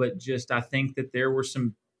divisive, but just I think that there was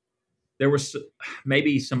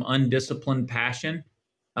maybe some undisciplined passion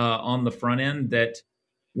on the front end that,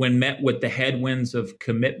 when met with the headwinds of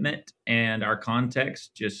commitment and our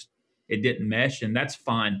context, just it didn't mesh, and that's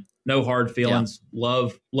fine. No hard feelings. Yeah.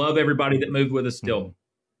 Love everybody that moved with us still.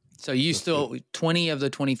 So you still 20 of the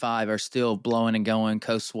 25 are still blowing and going,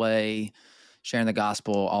 Coastway, sharing the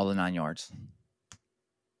gospel, all the 9 yards.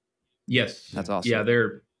 Yes. That's awesome. Yeah,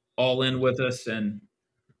 they're all in with us, and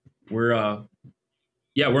we're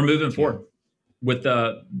moving forward with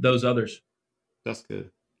those others. That's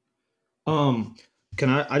good.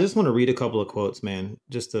 I just want to read a couple of quotes, man.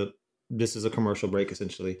 This is a commercial break,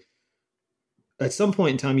 essentially. At some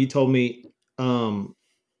point in time, you told me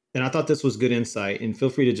And I thought this was good insight, and feel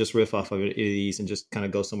free to just riff off of these and just kind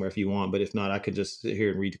of go somewhere if you want. But if not, I could just sit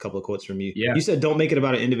here and read a couple of quotes from you. Yeah. You said, don't make it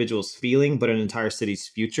about an individual's feeling, but an entire city's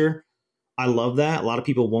future. I love that. A lot of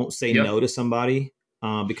people won't say no to somebody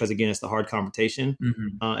because, again, it's the hard confrontation.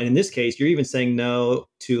 Mm-hmm. And in this case, you're even saying no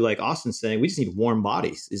to, like Austin saying, we just need warm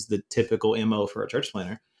bodies is the typical MO for a church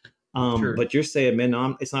planner. Sure. But you're saying,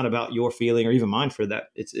 man, it's not about your feeling or even mine for that.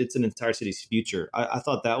 It's an entire city's future. I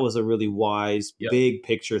thought that was a really wise, big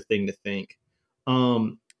picture thing to think.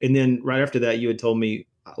 And then right after that, you had told me,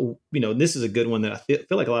 this is a good one that I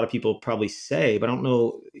feel like a lot of people probably say, but I don't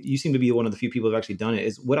know. You seem to be one of the few people who've actually done it.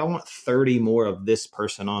 Is, would I want 30 more of this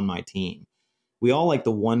person on my team? We all like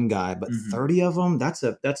the one guy, but 30 of them, that's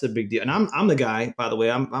a big deal. And I'm the guy, by the way.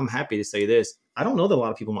 I'm happy to say this. I don't know that a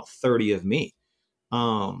lot of people want 30 of me.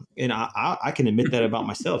 And I can admit that about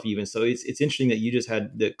myself even. So it's interesting that you just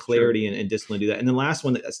had the clarity and discipline to do that. And the last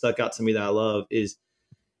one that stuck out to me that I love is,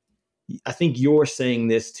 I think you're saying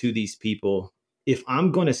this to these people. If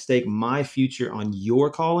I'm going to stake my future on your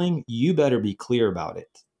calling, you better be clear about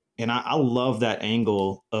it. And I love that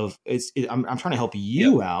angle of I'm trying to help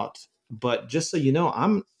you out, but just so you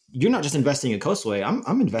know, you're not just investing in Coastway.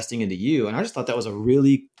 I'm investing into you. And I just thought that was a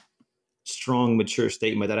really strong, mature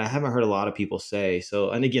statement that I haven't heard a lot of people say.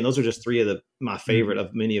 So, and again, those are just three of my favorite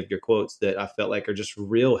of many of your quotes that I felt like are just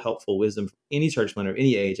real helpful wisdom for any church planner of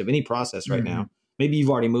any age, of any process right now. Maybe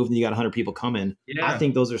you've already moved and you got 100 people coming. I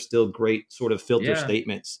think those are still great sort of filter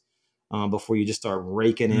statements before you just start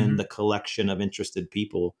raking in the collection of interested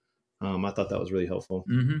people. I thought that was really helpful.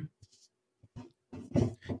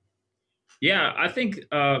 Yeah, I think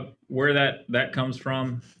where that comes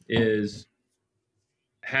from is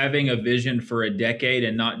having a vision for a decade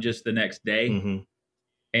and not just the next day.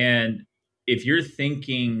 And if you're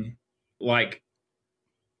thinking like,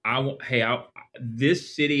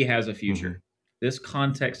 this city has a future, this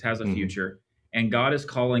context has a future, and God is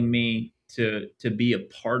calling me to be a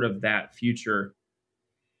part of that future,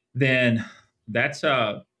 then there's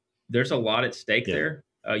a lot at stake there.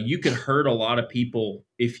 You could hurt a lot of people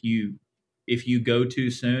if you go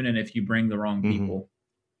too soon and if you bring the wrong people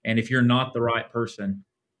and if you're not the right person.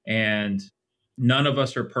 And none of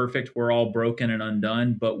us are perfect. We're all broken and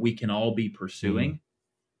undone, but we can all be pursuing,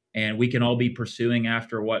 and we can all be pursuing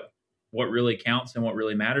after what really counts and what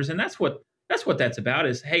really matters. And that's what that's about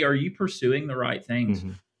is, hey, are you pursuing the right things?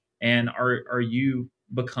 And are you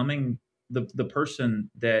becoming the person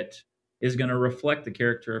that is going to reflect the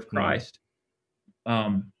character of Christ?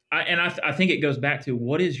 I think it goes back to,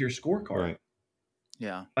 what is your scorecard? Right.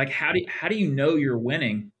 Yeah. Like, how do you know you're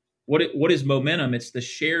winning? What is momentum? It's the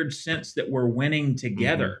shared sense that we're winning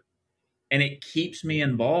together, and it keeps me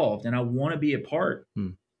involved, and I want to be a part.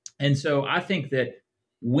 And so I think that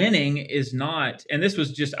winning is not, and this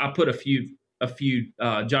was just, I put jotted a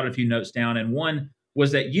few notes down, and one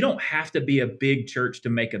was that you don't have to be a big church to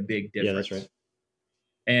make a big difference. Yeah, that's right.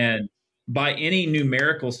 And by any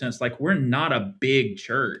numerical sense, like, we're not a big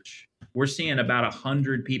church. We're seeing about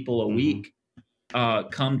 100 people a week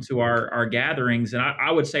come to our gatherings. And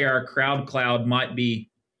I would say our crowd cloud might be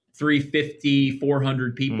 350,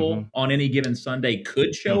 400 people on any given Sunday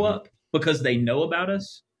could show up because they know about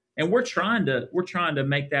us. And we're trying to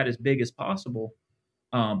make that as big as possible.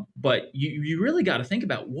 But you really got to think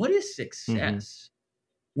about, what is success?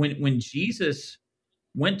 When Jesus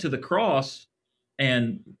went to the cross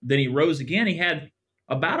and then he rose again, he had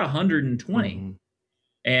about 120.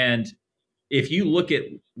 And if you look at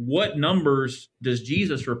what numbers does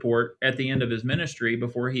Jesus report at the end of his ministry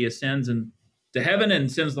before he ascends to heaven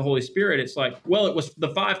and sends the Holy Spirit, it's like, well, it was the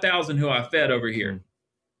 5,000 who I fed over here.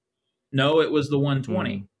 No, it was the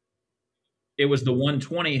 120. It was the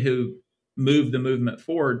 120 who moved the movement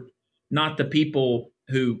forward, not the people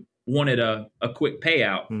who wanted a quick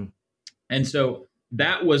payout. And so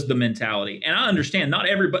that was the mentality. And I understand not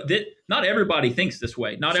everybody thinks this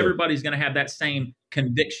way. Not everybody's going to have that same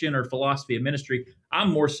conviction or philosophy of ministry. I'm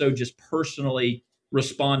more so just personally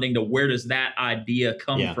responding to, where does that idea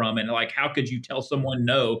come from? And like, how could you tell someone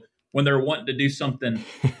no when they're wanting to do something,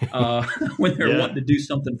 wanting to do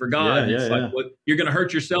something for God? Like, well, you're going to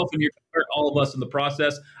hurt yourself and you're going to hurt all of us in the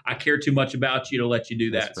process. I care too much about you to let you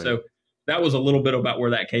do that. Right. So that was a little bit about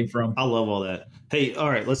where that came from. I love all that. Hey, all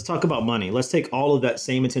right, let's talk about money. Let's take all of that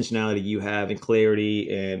same intentionality you have and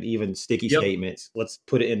clarity and even sticky statements. Let's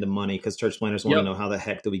put it into money, because church planners want to know, how the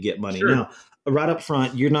heck do we get money? Now, right up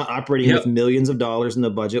front, you're not operating with millions of dollars in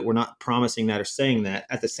the budget. We're not promising that or saying that.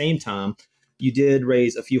 At the same time, you did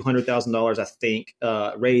raise a few $100,000, I think,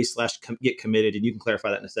 raise / get committed. And you can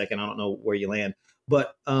clarify that in a second. I don't know where you land.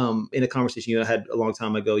 But in a conversation you had a long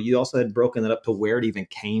time ago, you also had broken that up to where it even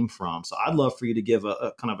came from. So I'd love for you to give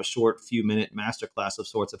a kind of a short few minute masterclass of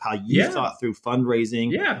sorts of how you thought through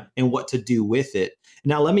fundraising and what to do with it.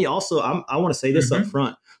 Now, let me also, I want to say this up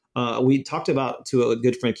front. We talked about to a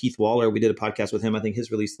good friend, Keith Waller. We did a podcast with him. I think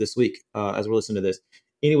his released this week as we're listening to this.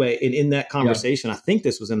 Anyway, in that conversation, I think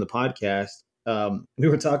this was in the podcast. We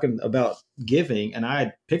were talking about giving, and I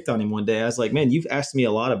had picked on him one day. I was like, man, you've asked me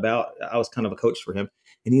a lot about, I was kind of a coach for him.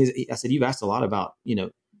 And I said, you've asked a lot about,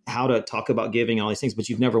 how to talk about giving and all these things, but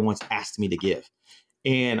you've never once asked me to give.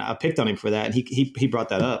 And I picked on him for that. And he brought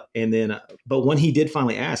that up. And then, but when he did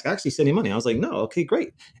finally ask, I actually sent him money. I was like, no, okay,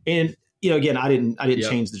 great. And, again, I didn't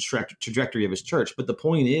change the trajectory of his church, but the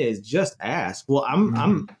point is just ask. Well,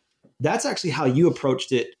 that's actually how you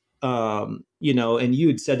approached it. And you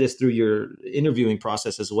had said this through your interviewing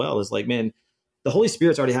process as well, is like, man, the Holy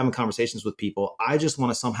Spirit's already having conversations with people. I just want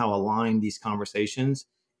to somehow align these conversations,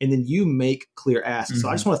 and then you make clear asks. So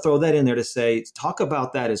I just want to throw that in there to say, talk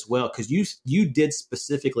about that as well. Cause you did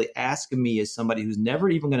specifically ask me as somebody who's never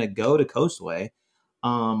even going to go to Coastway,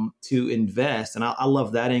 to invest. And I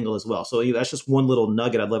love that angle as well. So that's just one little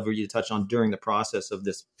nugget I'd love for you to touch on during the process of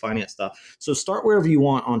this finance stuff. So start wherever you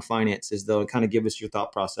want on finances, though, and kind of give us your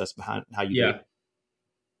thought process behind how you do it.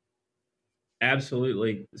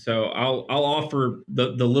 Absolutely. So I'll offer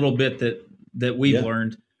the little bit that we've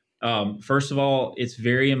learned. First of all, it's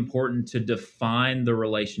very important to define the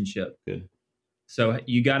relationship. Good. So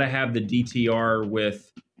you got to have the DTR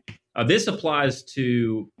with, this applies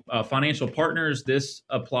to financial partners. This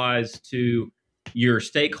applies to your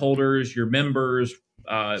stakeholders, your members,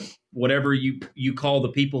 whatever you call the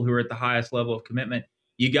people who are at the highest level of commitment.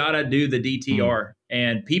 You got to do the DTR,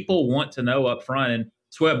 and people want to know up front. And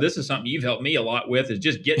Sweb, this is something you've helped me a lot with, is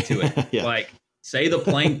just get to it. Like, say the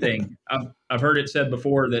plain thing. I've heard it said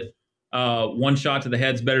before that one shot to the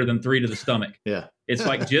head's better than 3 to the stomach. Yeah. It's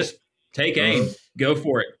like, just take aim, go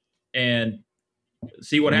for it, and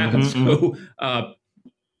see what happens. So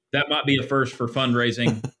that might be a first for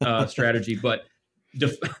fundraising strategy, but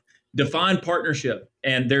define partnership.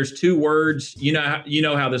 And there's 2 words. You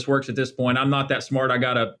know how this works at this point. I'm not that smart. I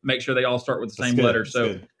got to make sure they all start with the same letter.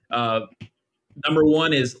 So number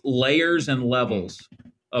 1 is layers and levels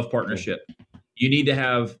of partnership. You need to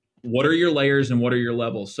have, what are your layers and what are your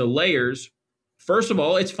levels? So layers, first of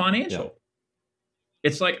all, it's financial. Yeah.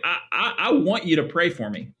 It's like, I want you to pray for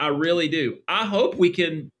me. I really do. I hope we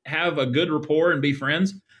can have a good rapport and be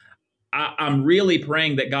friends. I'm really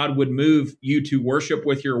praying that God would move you to worship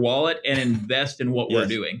with your wallet and invest in what we're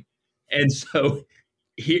doing. And so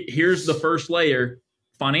here's the first layer,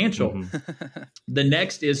 financial. The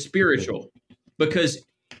next is spiritual. Because,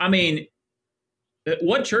 I mean,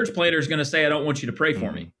 what church planter is going to say, I don't want you to pray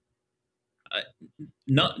for me?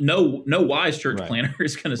 No wise church planter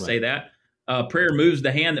is going to say that. Prayer moves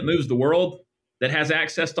the hand that moves the world, that has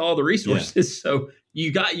access to all the resources. So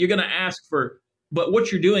you're going to ask for, but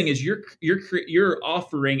what you're doing is you're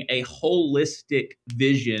offering a holistic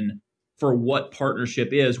vision for what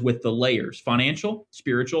partnership is, with the layers: financial,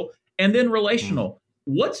 spiritual, and then relational.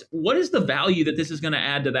 What is the value that this is going to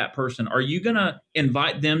add to that person? Are you going to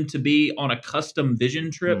invite them to be on a custom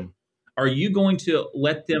vision trip? Are you going to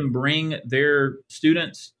let them bring their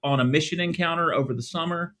students on a mission encounter over the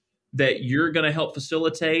summer that you're going to help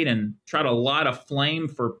facilitate and try to light a flame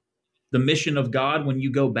for the mission of God when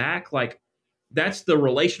you go back? Like, that's the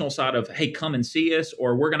relational side of, hey, come and see us,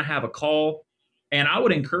 or we're going to have a call. And I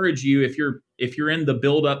would encourage you, if you're in the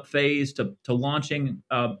build-up phase to launching,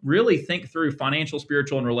 really think through financial,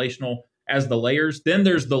 spiritual, and relational as the layers. Then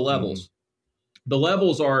there's the levels. The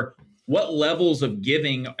levels are, what levels of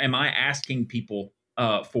giving am I asking people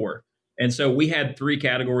for? And so we had 3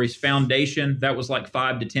 categories. Foundation, that was like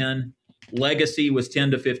 5 to 10. Legacy was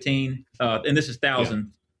 10 to 15. And this is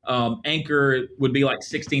 1,000. Anchor would be like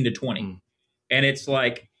 16 to 20. And it's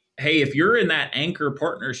like, hey, if you're in that anchor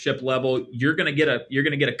partnership level, you're going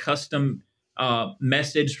to get a custom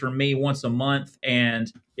message from me once a month.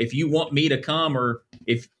 And if you want me to come, or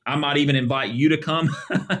if I might even invite you to come,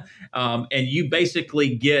 and you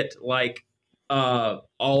basically get like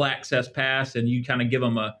all access pass, and you kind of give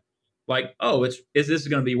them a, like, oh, is this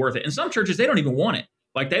going to be worth it? And some churches, they don't even want it.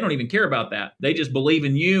 Like, they don't even care about that. They just believe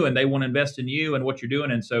in you, and they want to invest in you and what you're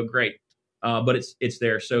doing. And so great. But it's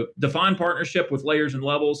there. So define partnership with layers and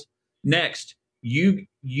levels. Next, you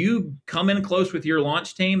come in close with your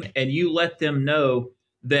launch team, and you let them know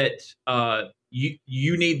that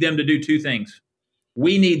you need them to do 2 things.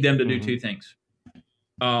 We need them to do 2 things: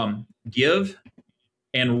 give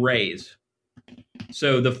and raise.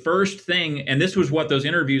 So the first thing, and this was what those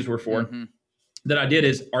interviews were for. that I did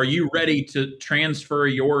is, are you ready to transfer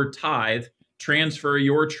your tithe, transfer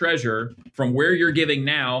your treasure from where you're giving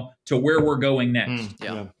now to where we're going next?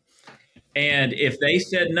 Yeah. And if they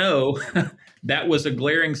said no, that was a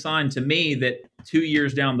glaring sign to me that 2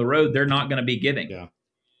 years down the road, they're not going to be giving. Yeah.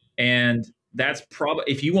 And that's probably,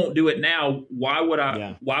 if you won't do it now, why would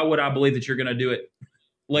I believe that you're going to do it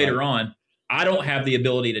later on? I don't have the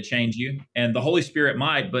ability to change you, and the Holy Spirit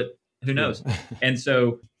might, but who knows? And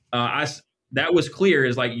so that was clear,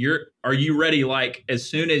 is like, are you ready? Like, as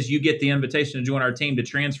soon as you get the invitation to join our team, to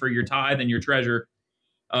transfer your tithe and your treasure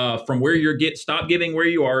from where stop giving where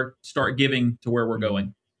you are, start giving to where we're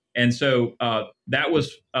going. And so that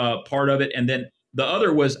was part of it. And then the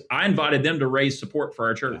other was, I invited them to raise support for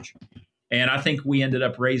our church. And I think we ended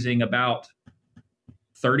up raising about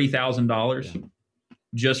 $30,000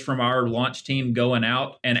 just from our launch team going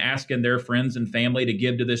out and asking their friends and family to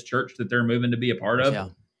give to this church that they're moving to be a part of. Yeah.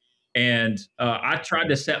 And I tried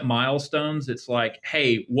to set milestones. It's like,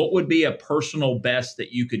 hey, what would be a personal best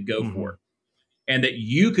that you could go for? And that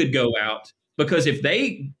you could go out, because if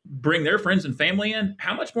they bring their friends and family in,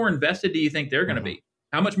 how much more invested do you think they're going to be?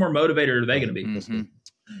 How much more motivated are they going to be?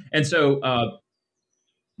 And so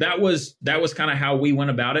that was kind of how we went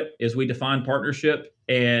about it, is we defined partnership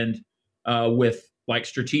and with like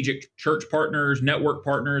strategic church partners, network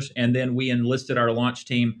partners, and then we enlisted our launch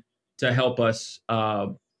team to help us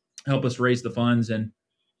raise the funds. And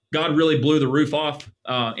God really blew the roof off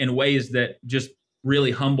in ways that just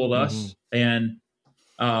really humbled us. And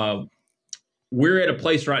we're at a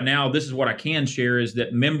place right now, this is what I can share, is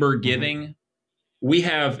that member giving, we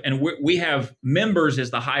have members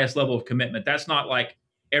as the highest level of commitment. That's not like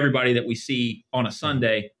everybody that we see on a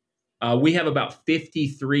Sunday. We have about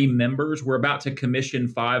 53 members. We're about to commission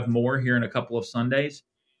 5 more here in a couple of Sundays.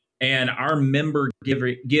 And our member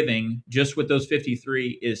giving, just with those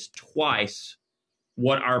 53, is twice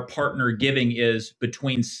what our partner giving is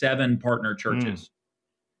between 7 partner churches.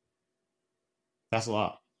 That's a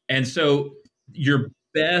lot. And so your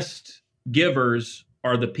best givers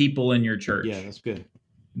are the people in your church. Yeah, that's good.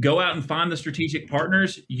 Go out and find the strategic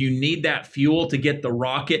partners. You need that fuel to get the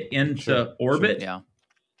rocket into orbit. Sure. Yeah.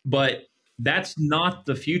 But that's not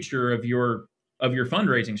the future of your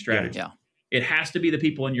fundraising strategy. Yeah. It has to be the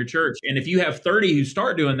people in your church. And if you have 30 who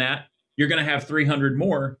start doing that, you're going to have 300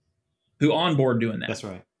 more who onboard doing that. That's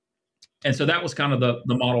right. And so that was kind of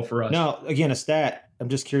the model for us. Now, again, a stat, I'm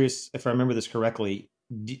just curious if I remember this correctly.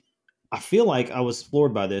 I feel like I was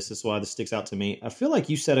floored by this. That's why this sticks out to me. I feel like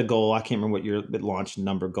you set a goal. I can't remember what your launch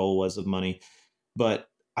number goal was of money, but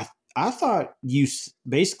I thought you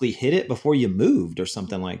basically hit it before you moved or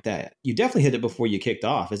something like that. You definitely hit it before you kicked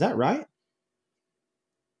off. Is that right?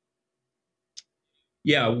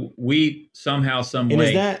 Yeah, we somehow, some and way,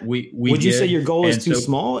 is that, we would you did. say your goal is too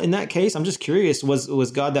small in that case? I'm just curious.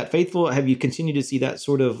 Was God that faithful? Have you continued to see that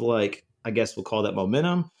sort of, like, I guess we'll call that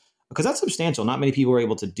momentum? Because that's substantial. Not many people were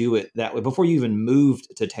able to do it that way before you even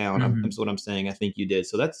moved to town. That's what I'm saying. I think you did.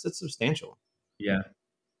 So that's substantial. Yeah.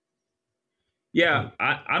 Yeah.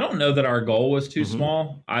 I don't know that our goal was too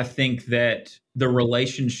small. I think that the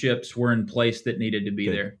relationships were in place that needed to be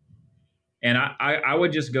there. And I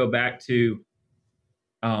would just go back to,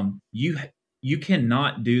 you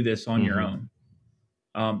cannot do this on your own.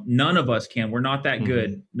 None of us can. We're not that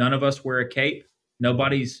good. None of us wear a cape.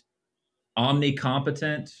 Nobody's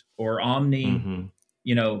omnicompetent or omni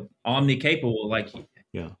capable. Like,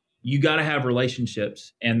 you got to have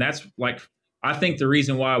relationships. And that's like, I think the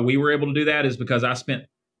reason why we were able to do that is because I spent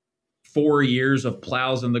 4 years of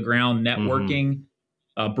plows in the ground, networking,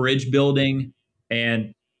 bridge building,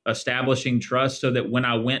 and establishing trust, so that when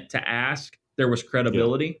I went to ask, there was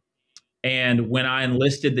credibility. And when I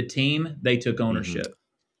enlisted the team, they took ownership.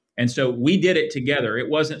 And so we did it together. It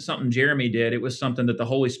wasn't something Jeremy did. It was something that the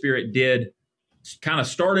Holy Spirit did, kind of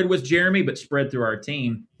started with Jeremy, but spread through our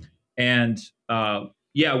team. And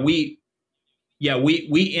we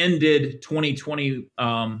ended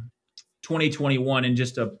 2021 in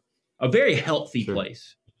just a very healthy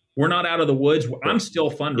place. We're not out of the woods. I'm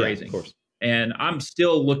still fundraising. Of course. And I'm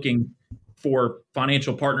still looking for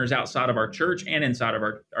financial partners outside of our church and inside of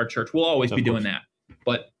our church. We'll always be doing that.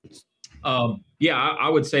 But I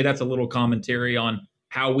would say that's a little commentary on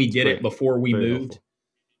how we did it before we moved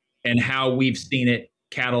and how we've seen it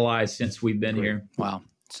catalyze since we've been here. Wow.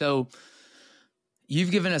 So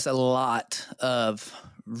you've given us a lot of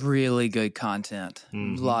really good content, a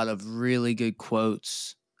lot of really good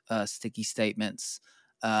quotes, sticky statements.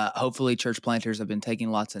 Hopefully church planters have been taking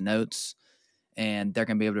lots of notes, and they're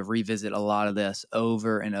going to be able to revisit a lot of this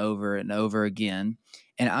over and over and over again.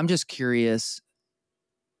 And I'm just curious,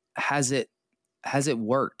 has it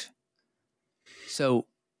worked? So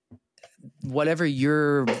whatever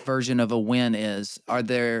your version of a win is,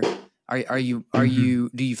 do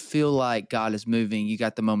you feel like God is moving? You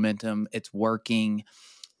got the momentum, it's working.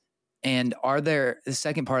 And the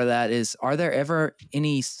second part of that is, are there ever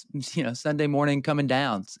any, Sunday morning coming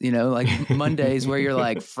downs, like Mondays where you're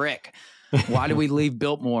like, frick, why did we leave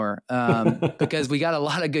Biltmore? Because we got a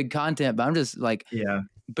lot of good content, but I'm just like,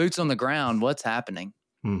 boots on the ground. What's happening?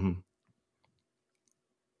 Mm-hmm.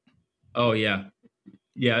 Oh yeah.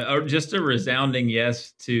 Yeah. Or just a resounding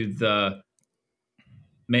yes to the,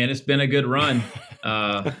 man, it's been a good run.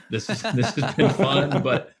 This has been fun,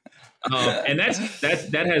 but and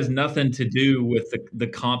that has nothing to do with the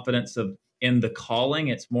confidence in the calling.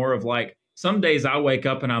 It's more of like, some days I wake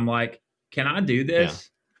up and I'm like, can I do this?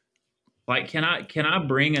 Yeah. Like, can I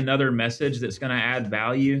bring another message that's going to add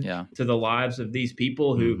value to the lives of these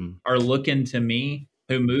people who are looking to me,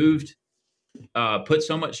 who moved, put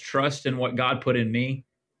so much trust in what God put in me.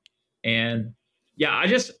 And yeah,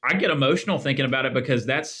 I get emotional thinking about it because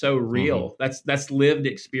that's so real. That's lived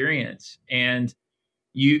experience. And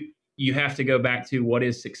you have to go back to what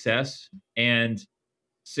is success, and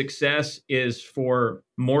success is for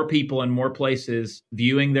more people in more places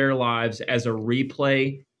viewing their lives as a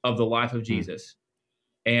replay of the life of Jesus.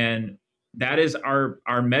 And that is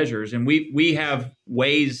our measures. And we have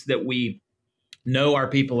ways that we know our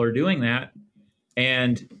people are doing that.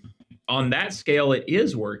 And on that scale, it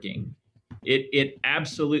is working. It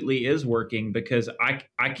absolutely is working, because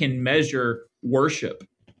I can measure worship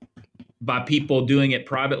by people doing it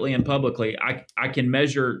privately and publicly. I can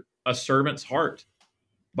measure a servant's heart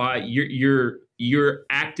by you're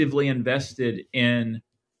actively invested in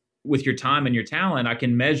with your time and your talent. I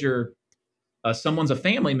can measure someone's a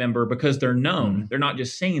family member because they're known. They're not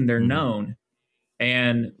just seen, they're known.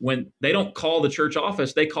 And when they don't call the church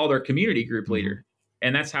office, they call their community group leader.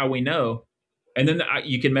 And that's how we know. And then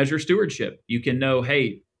you can measure stewardship. You can know,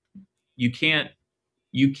 hey, you can't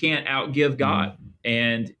outgive God.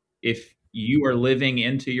 And if you are living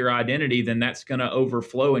into your identity, then that's going to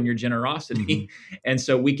overflow in your generosity. And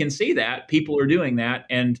so we can see that people are doing that.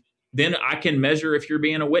 And then I can measure if you're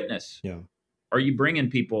being a witness. Yeah. Are you bringing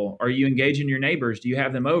people? Are you engaging your neighbors? Do you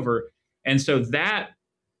have them over? And so that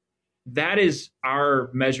is our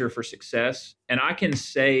measure for success. And I can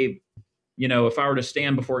say, if I were to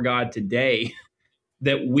stand before God today,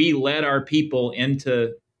 that we led our people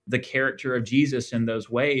into the character of Jesus in those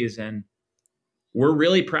ways. And we're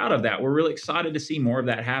really proud of that. We're really excited to see more of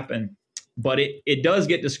that happen. But it does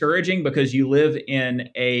get discouraging, because you live in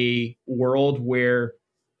a world where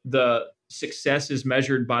the success is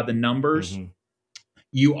measured by the numbers.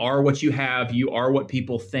 You are what you have. You are what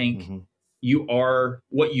people think. You are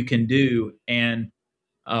what you can do. And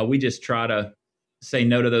we just try to say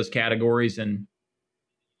no to those categories and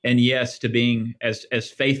yes to being as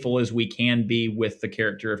faithful as we can be with the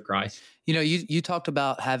character of Christ. You talked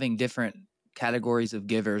about having different categories of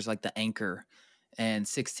givers, like the anchor and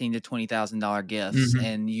 $16,000 to $20,000 gifts,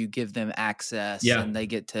 and you give them access and they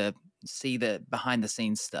get to see the behind the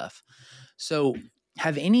scenes stuff. So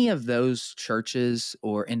have any of those churches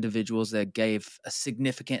or individuals that gave a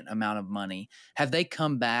significant amount of money, have they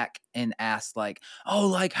come back and asked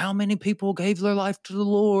how many people gave their life to the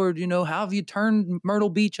Lord? How have you turned Myrtle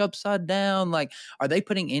Beach upside down? Are they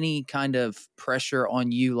putting any kind of pressure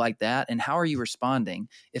on you like that? And how are you responding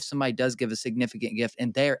if somebody does give a significant gift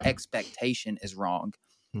and their expectation is wrong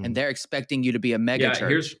and they're expecting you to be a mega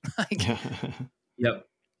church? Yep.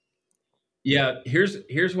 Yeah,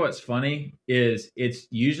 here's what's funny is it's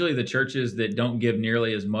usually the churches that don't give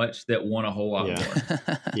nearly as much that want a whole lot more.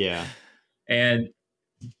 Yeah. And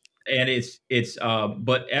it's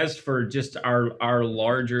but as for just our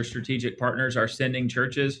larger strategic partners, our sending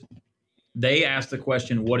churches, they ask the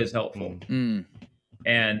question, what is helpful?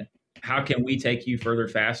 And how can we take you further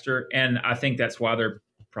faster? And I think that's why they're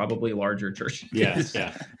probably larger churches.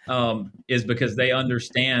 Is because they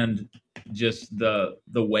understand just the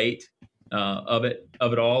weight of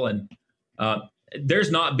it all. And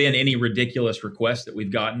there's not been any ridiculous requests that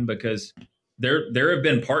we've gotten, because there have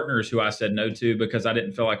been partners who I said no to because I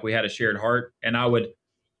didn't feel like we had a shared heart, and I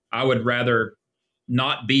would rather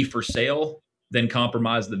not be for sale than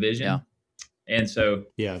compromise the vision. And so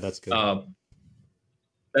that's good.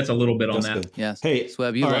 That's a little bit on that. Good. Yes. Hey,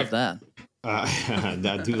 Sweb, you love that.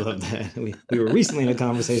 I do love that. We were recently in a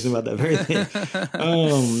conversation about that very thing.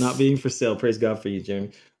 Not being for sale. Praise God for you,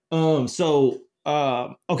 Jeremy.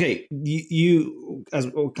 Okay, you as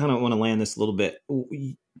we kind of want to land this a little bit.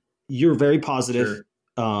 You're very positive.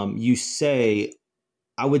 Sure. You say,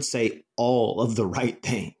 I would say, all of the right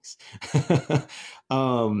things.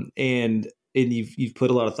 And and you've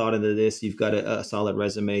put a lot of thought into this. You've got a solid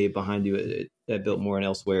resume behind you at Biltmore and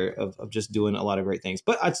elsewhere of just doing a lot of great things.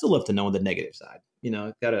 But I'd still love to know the negative side.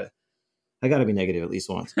 I gotta be negative at least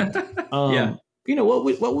once. Yeah.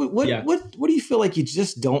 What do you feel like you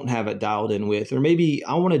just don't have it dialed in with, or maybe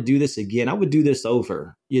I want to do this again? I would do this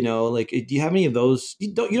over. Like, do you have any of those?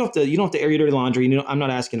 You don't have to air your dirty laundry. I'm not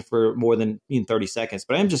asking for more than 30 seconds,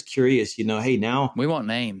 but I'm just curious. Hey, now we want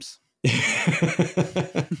names.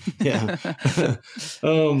 Yeah.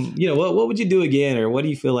 What would you do again, or what do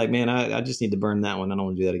you feel like, man? I just need to burn that one. I don't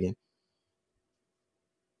want to do that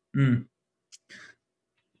again.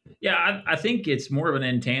 Yeah, I think it's more of an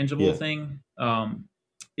intangible thing.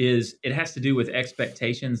 Is it has to do with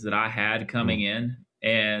expectations that I had coming in,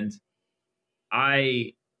 and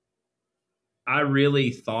I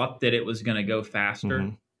really thought that it was going to go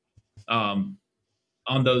faster.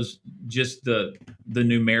 On those, just the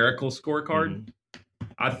numerical scorecard,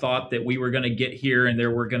 I thought that we were going to get here and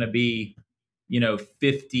there were going to be,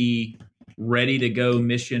 50 ready to go,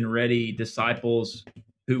 mission ready disciples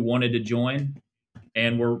who wanted to join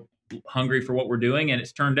and were hungry for what we're doing. And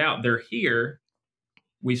it's turned out they're here.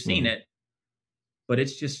 We've seen it, but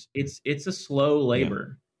it's just, it's a slow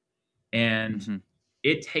labor and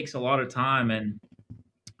it takes a lot of time. And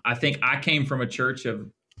I think I came from a church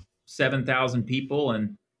of 7,000 people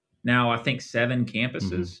and now I think 7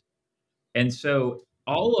 campuses. And so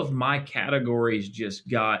all of my categories just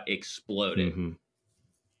got exploded.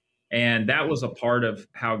 And that was a part of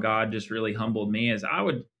how God just really humbled me. I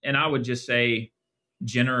would just say,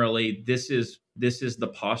 generally, this is the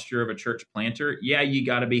posture of a church planter. Yeah, you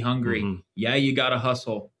got to be hungry. Yeah, you got to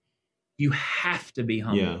hustle. You have to be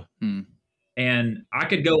humble. And I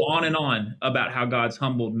could go on and on about how God's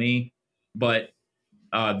humbled me, but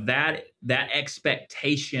that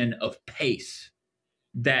expectation of pace,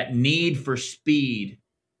 that need for speed,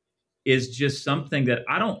 is just something that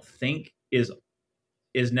I don't think is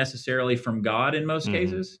necessarily from God in most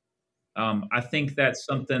cases. I think that's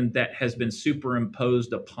something that has been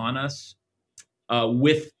superimposed upon us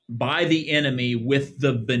by the enemy with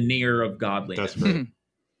the veneer of godliness. That's right.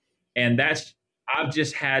 And I've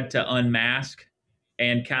just had to unmask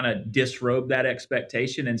and kind of disrobe that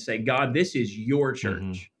expectation and say, God, this is your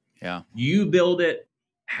church. Yeah. You build it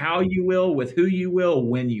how you will, with who you will,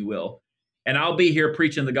 when you will. And I'll be here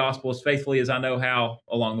preaching the gospel as faithfully as I know how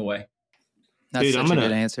along the way. That's such a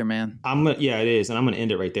good answer, man. Yeah, it is. And I'm going to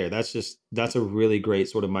end it right there. That's a really great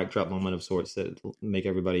sort of mic drop moment of sorts that make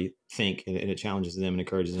everybody think, and it challenges them and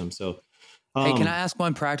encourages them. So, hey, can I ask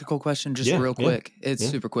one practical question just real quick? It's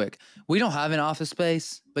super quick. We don't have an office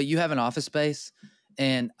space, but you have an office space.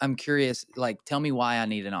 And I'm curious, tell me why I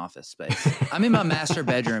need an office space. I'm in my master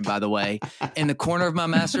bedroom, by the way. In the corner of my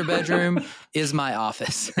master bedroom is my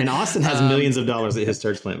office. And Austin has millions of dollars at his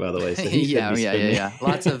church plant, by the way. So yeah.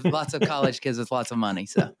 Lots of college kids with lots of money.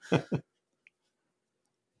 So,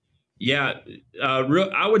 yeah,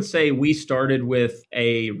 I would say we started with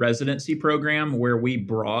a residency program where we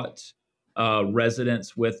brought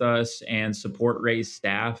residents with us and support raised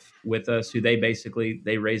staff with us, who they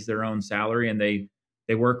raise their own salary and they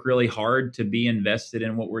work really hard to be invested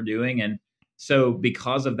in what we're doing. And so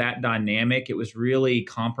because of that dynamic, it was really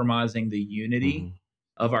compromising the unity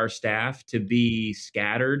of our staff to be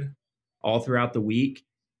scattered all throughout the week.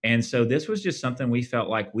 And so this was just something we felt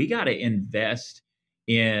like we got to invest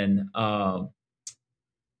in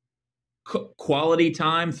quality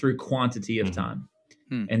time through quantity of time.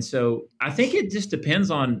 And so I think it just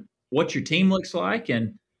depends on what your team looks like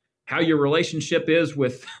and how your relationship is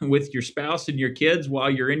with your spouse and your kids while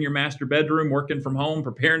you're in your master bedroom, working from home,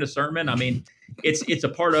 preparing a sermon. I mean, it's a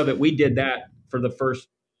part of it. We did that for the first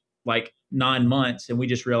 9 months, and we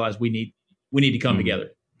just realized we need to come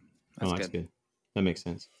together. That's good. That makes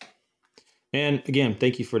sense. And again,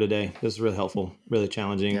 thank you for today. This is really helpful, really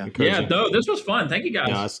challenging. Yeah, no, this was fun. Thank you, guys.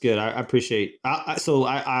 No, that's good. I appreciate. So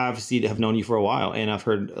I obviously have known you for a while, and I've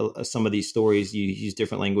heard some of these stories. You use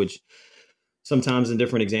different language, sometimes in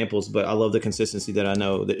different examples, but I love the consistency that I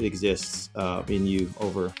know that exists in you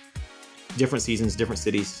over different seasons, different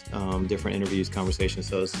cities, different interviews, conversations.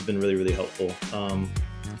 So this has been really, really helpful.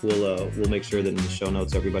 We'll make sure that in the show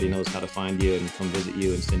notes, everybody knows how to find you and come visit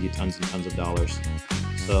you and send you tons and tons of dollars.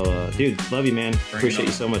 So, dude, love you, man. Appreciate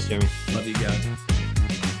you so much, Jeremy. Love you guys.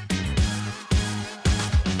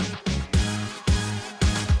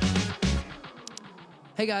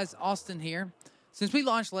 Hey guys, Austin here. Since we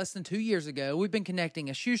launched less than 2 years ago, we've been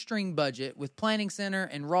connecting a shoestring budget with Planning Center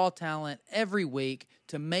and raw talent every week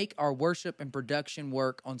to make our worship and production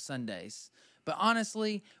work on Sundays. But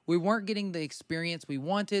honestly, we weren't getting the experience we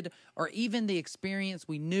wanted or even the experience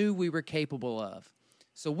we knew we were capable of.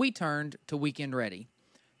 So we turned to Weekend Ready.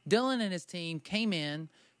 Dylan and his team came in,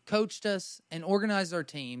 coached us, and organized our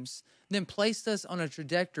teams, then placed us on a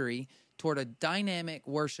trajectory toward a dynamic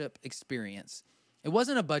worship experience. It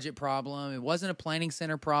wasn't a budget problem. It wasn't a planning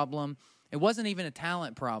center problem. It wasn't even a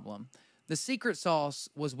talent problem. The secret sauce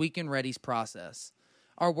was Weekend Ready's process.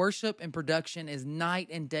 Our worship and production is night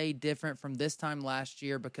and day different from this time last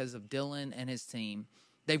year because of Dylan and his team.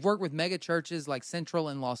 They've worked with mega churches like Central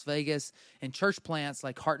in Las Vegas and church plants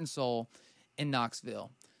like Heart and Soul in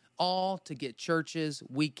Knoxville, all to get churches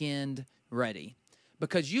weekend ready.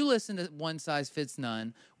 Because you listen to One Size Fits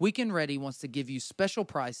None, Weekend Ready wants to give you special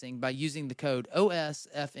pricing by using the code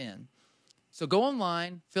OSFN. So go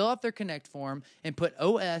online, fill out their Connect form, and put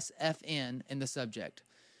OSFN in the subject.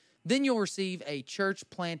 Then you'll receive a church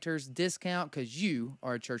planter's discount because you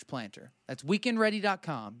are a church planter. That's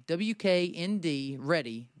weekendready.com, WKND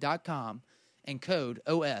ready.com, and code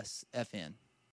OSFN.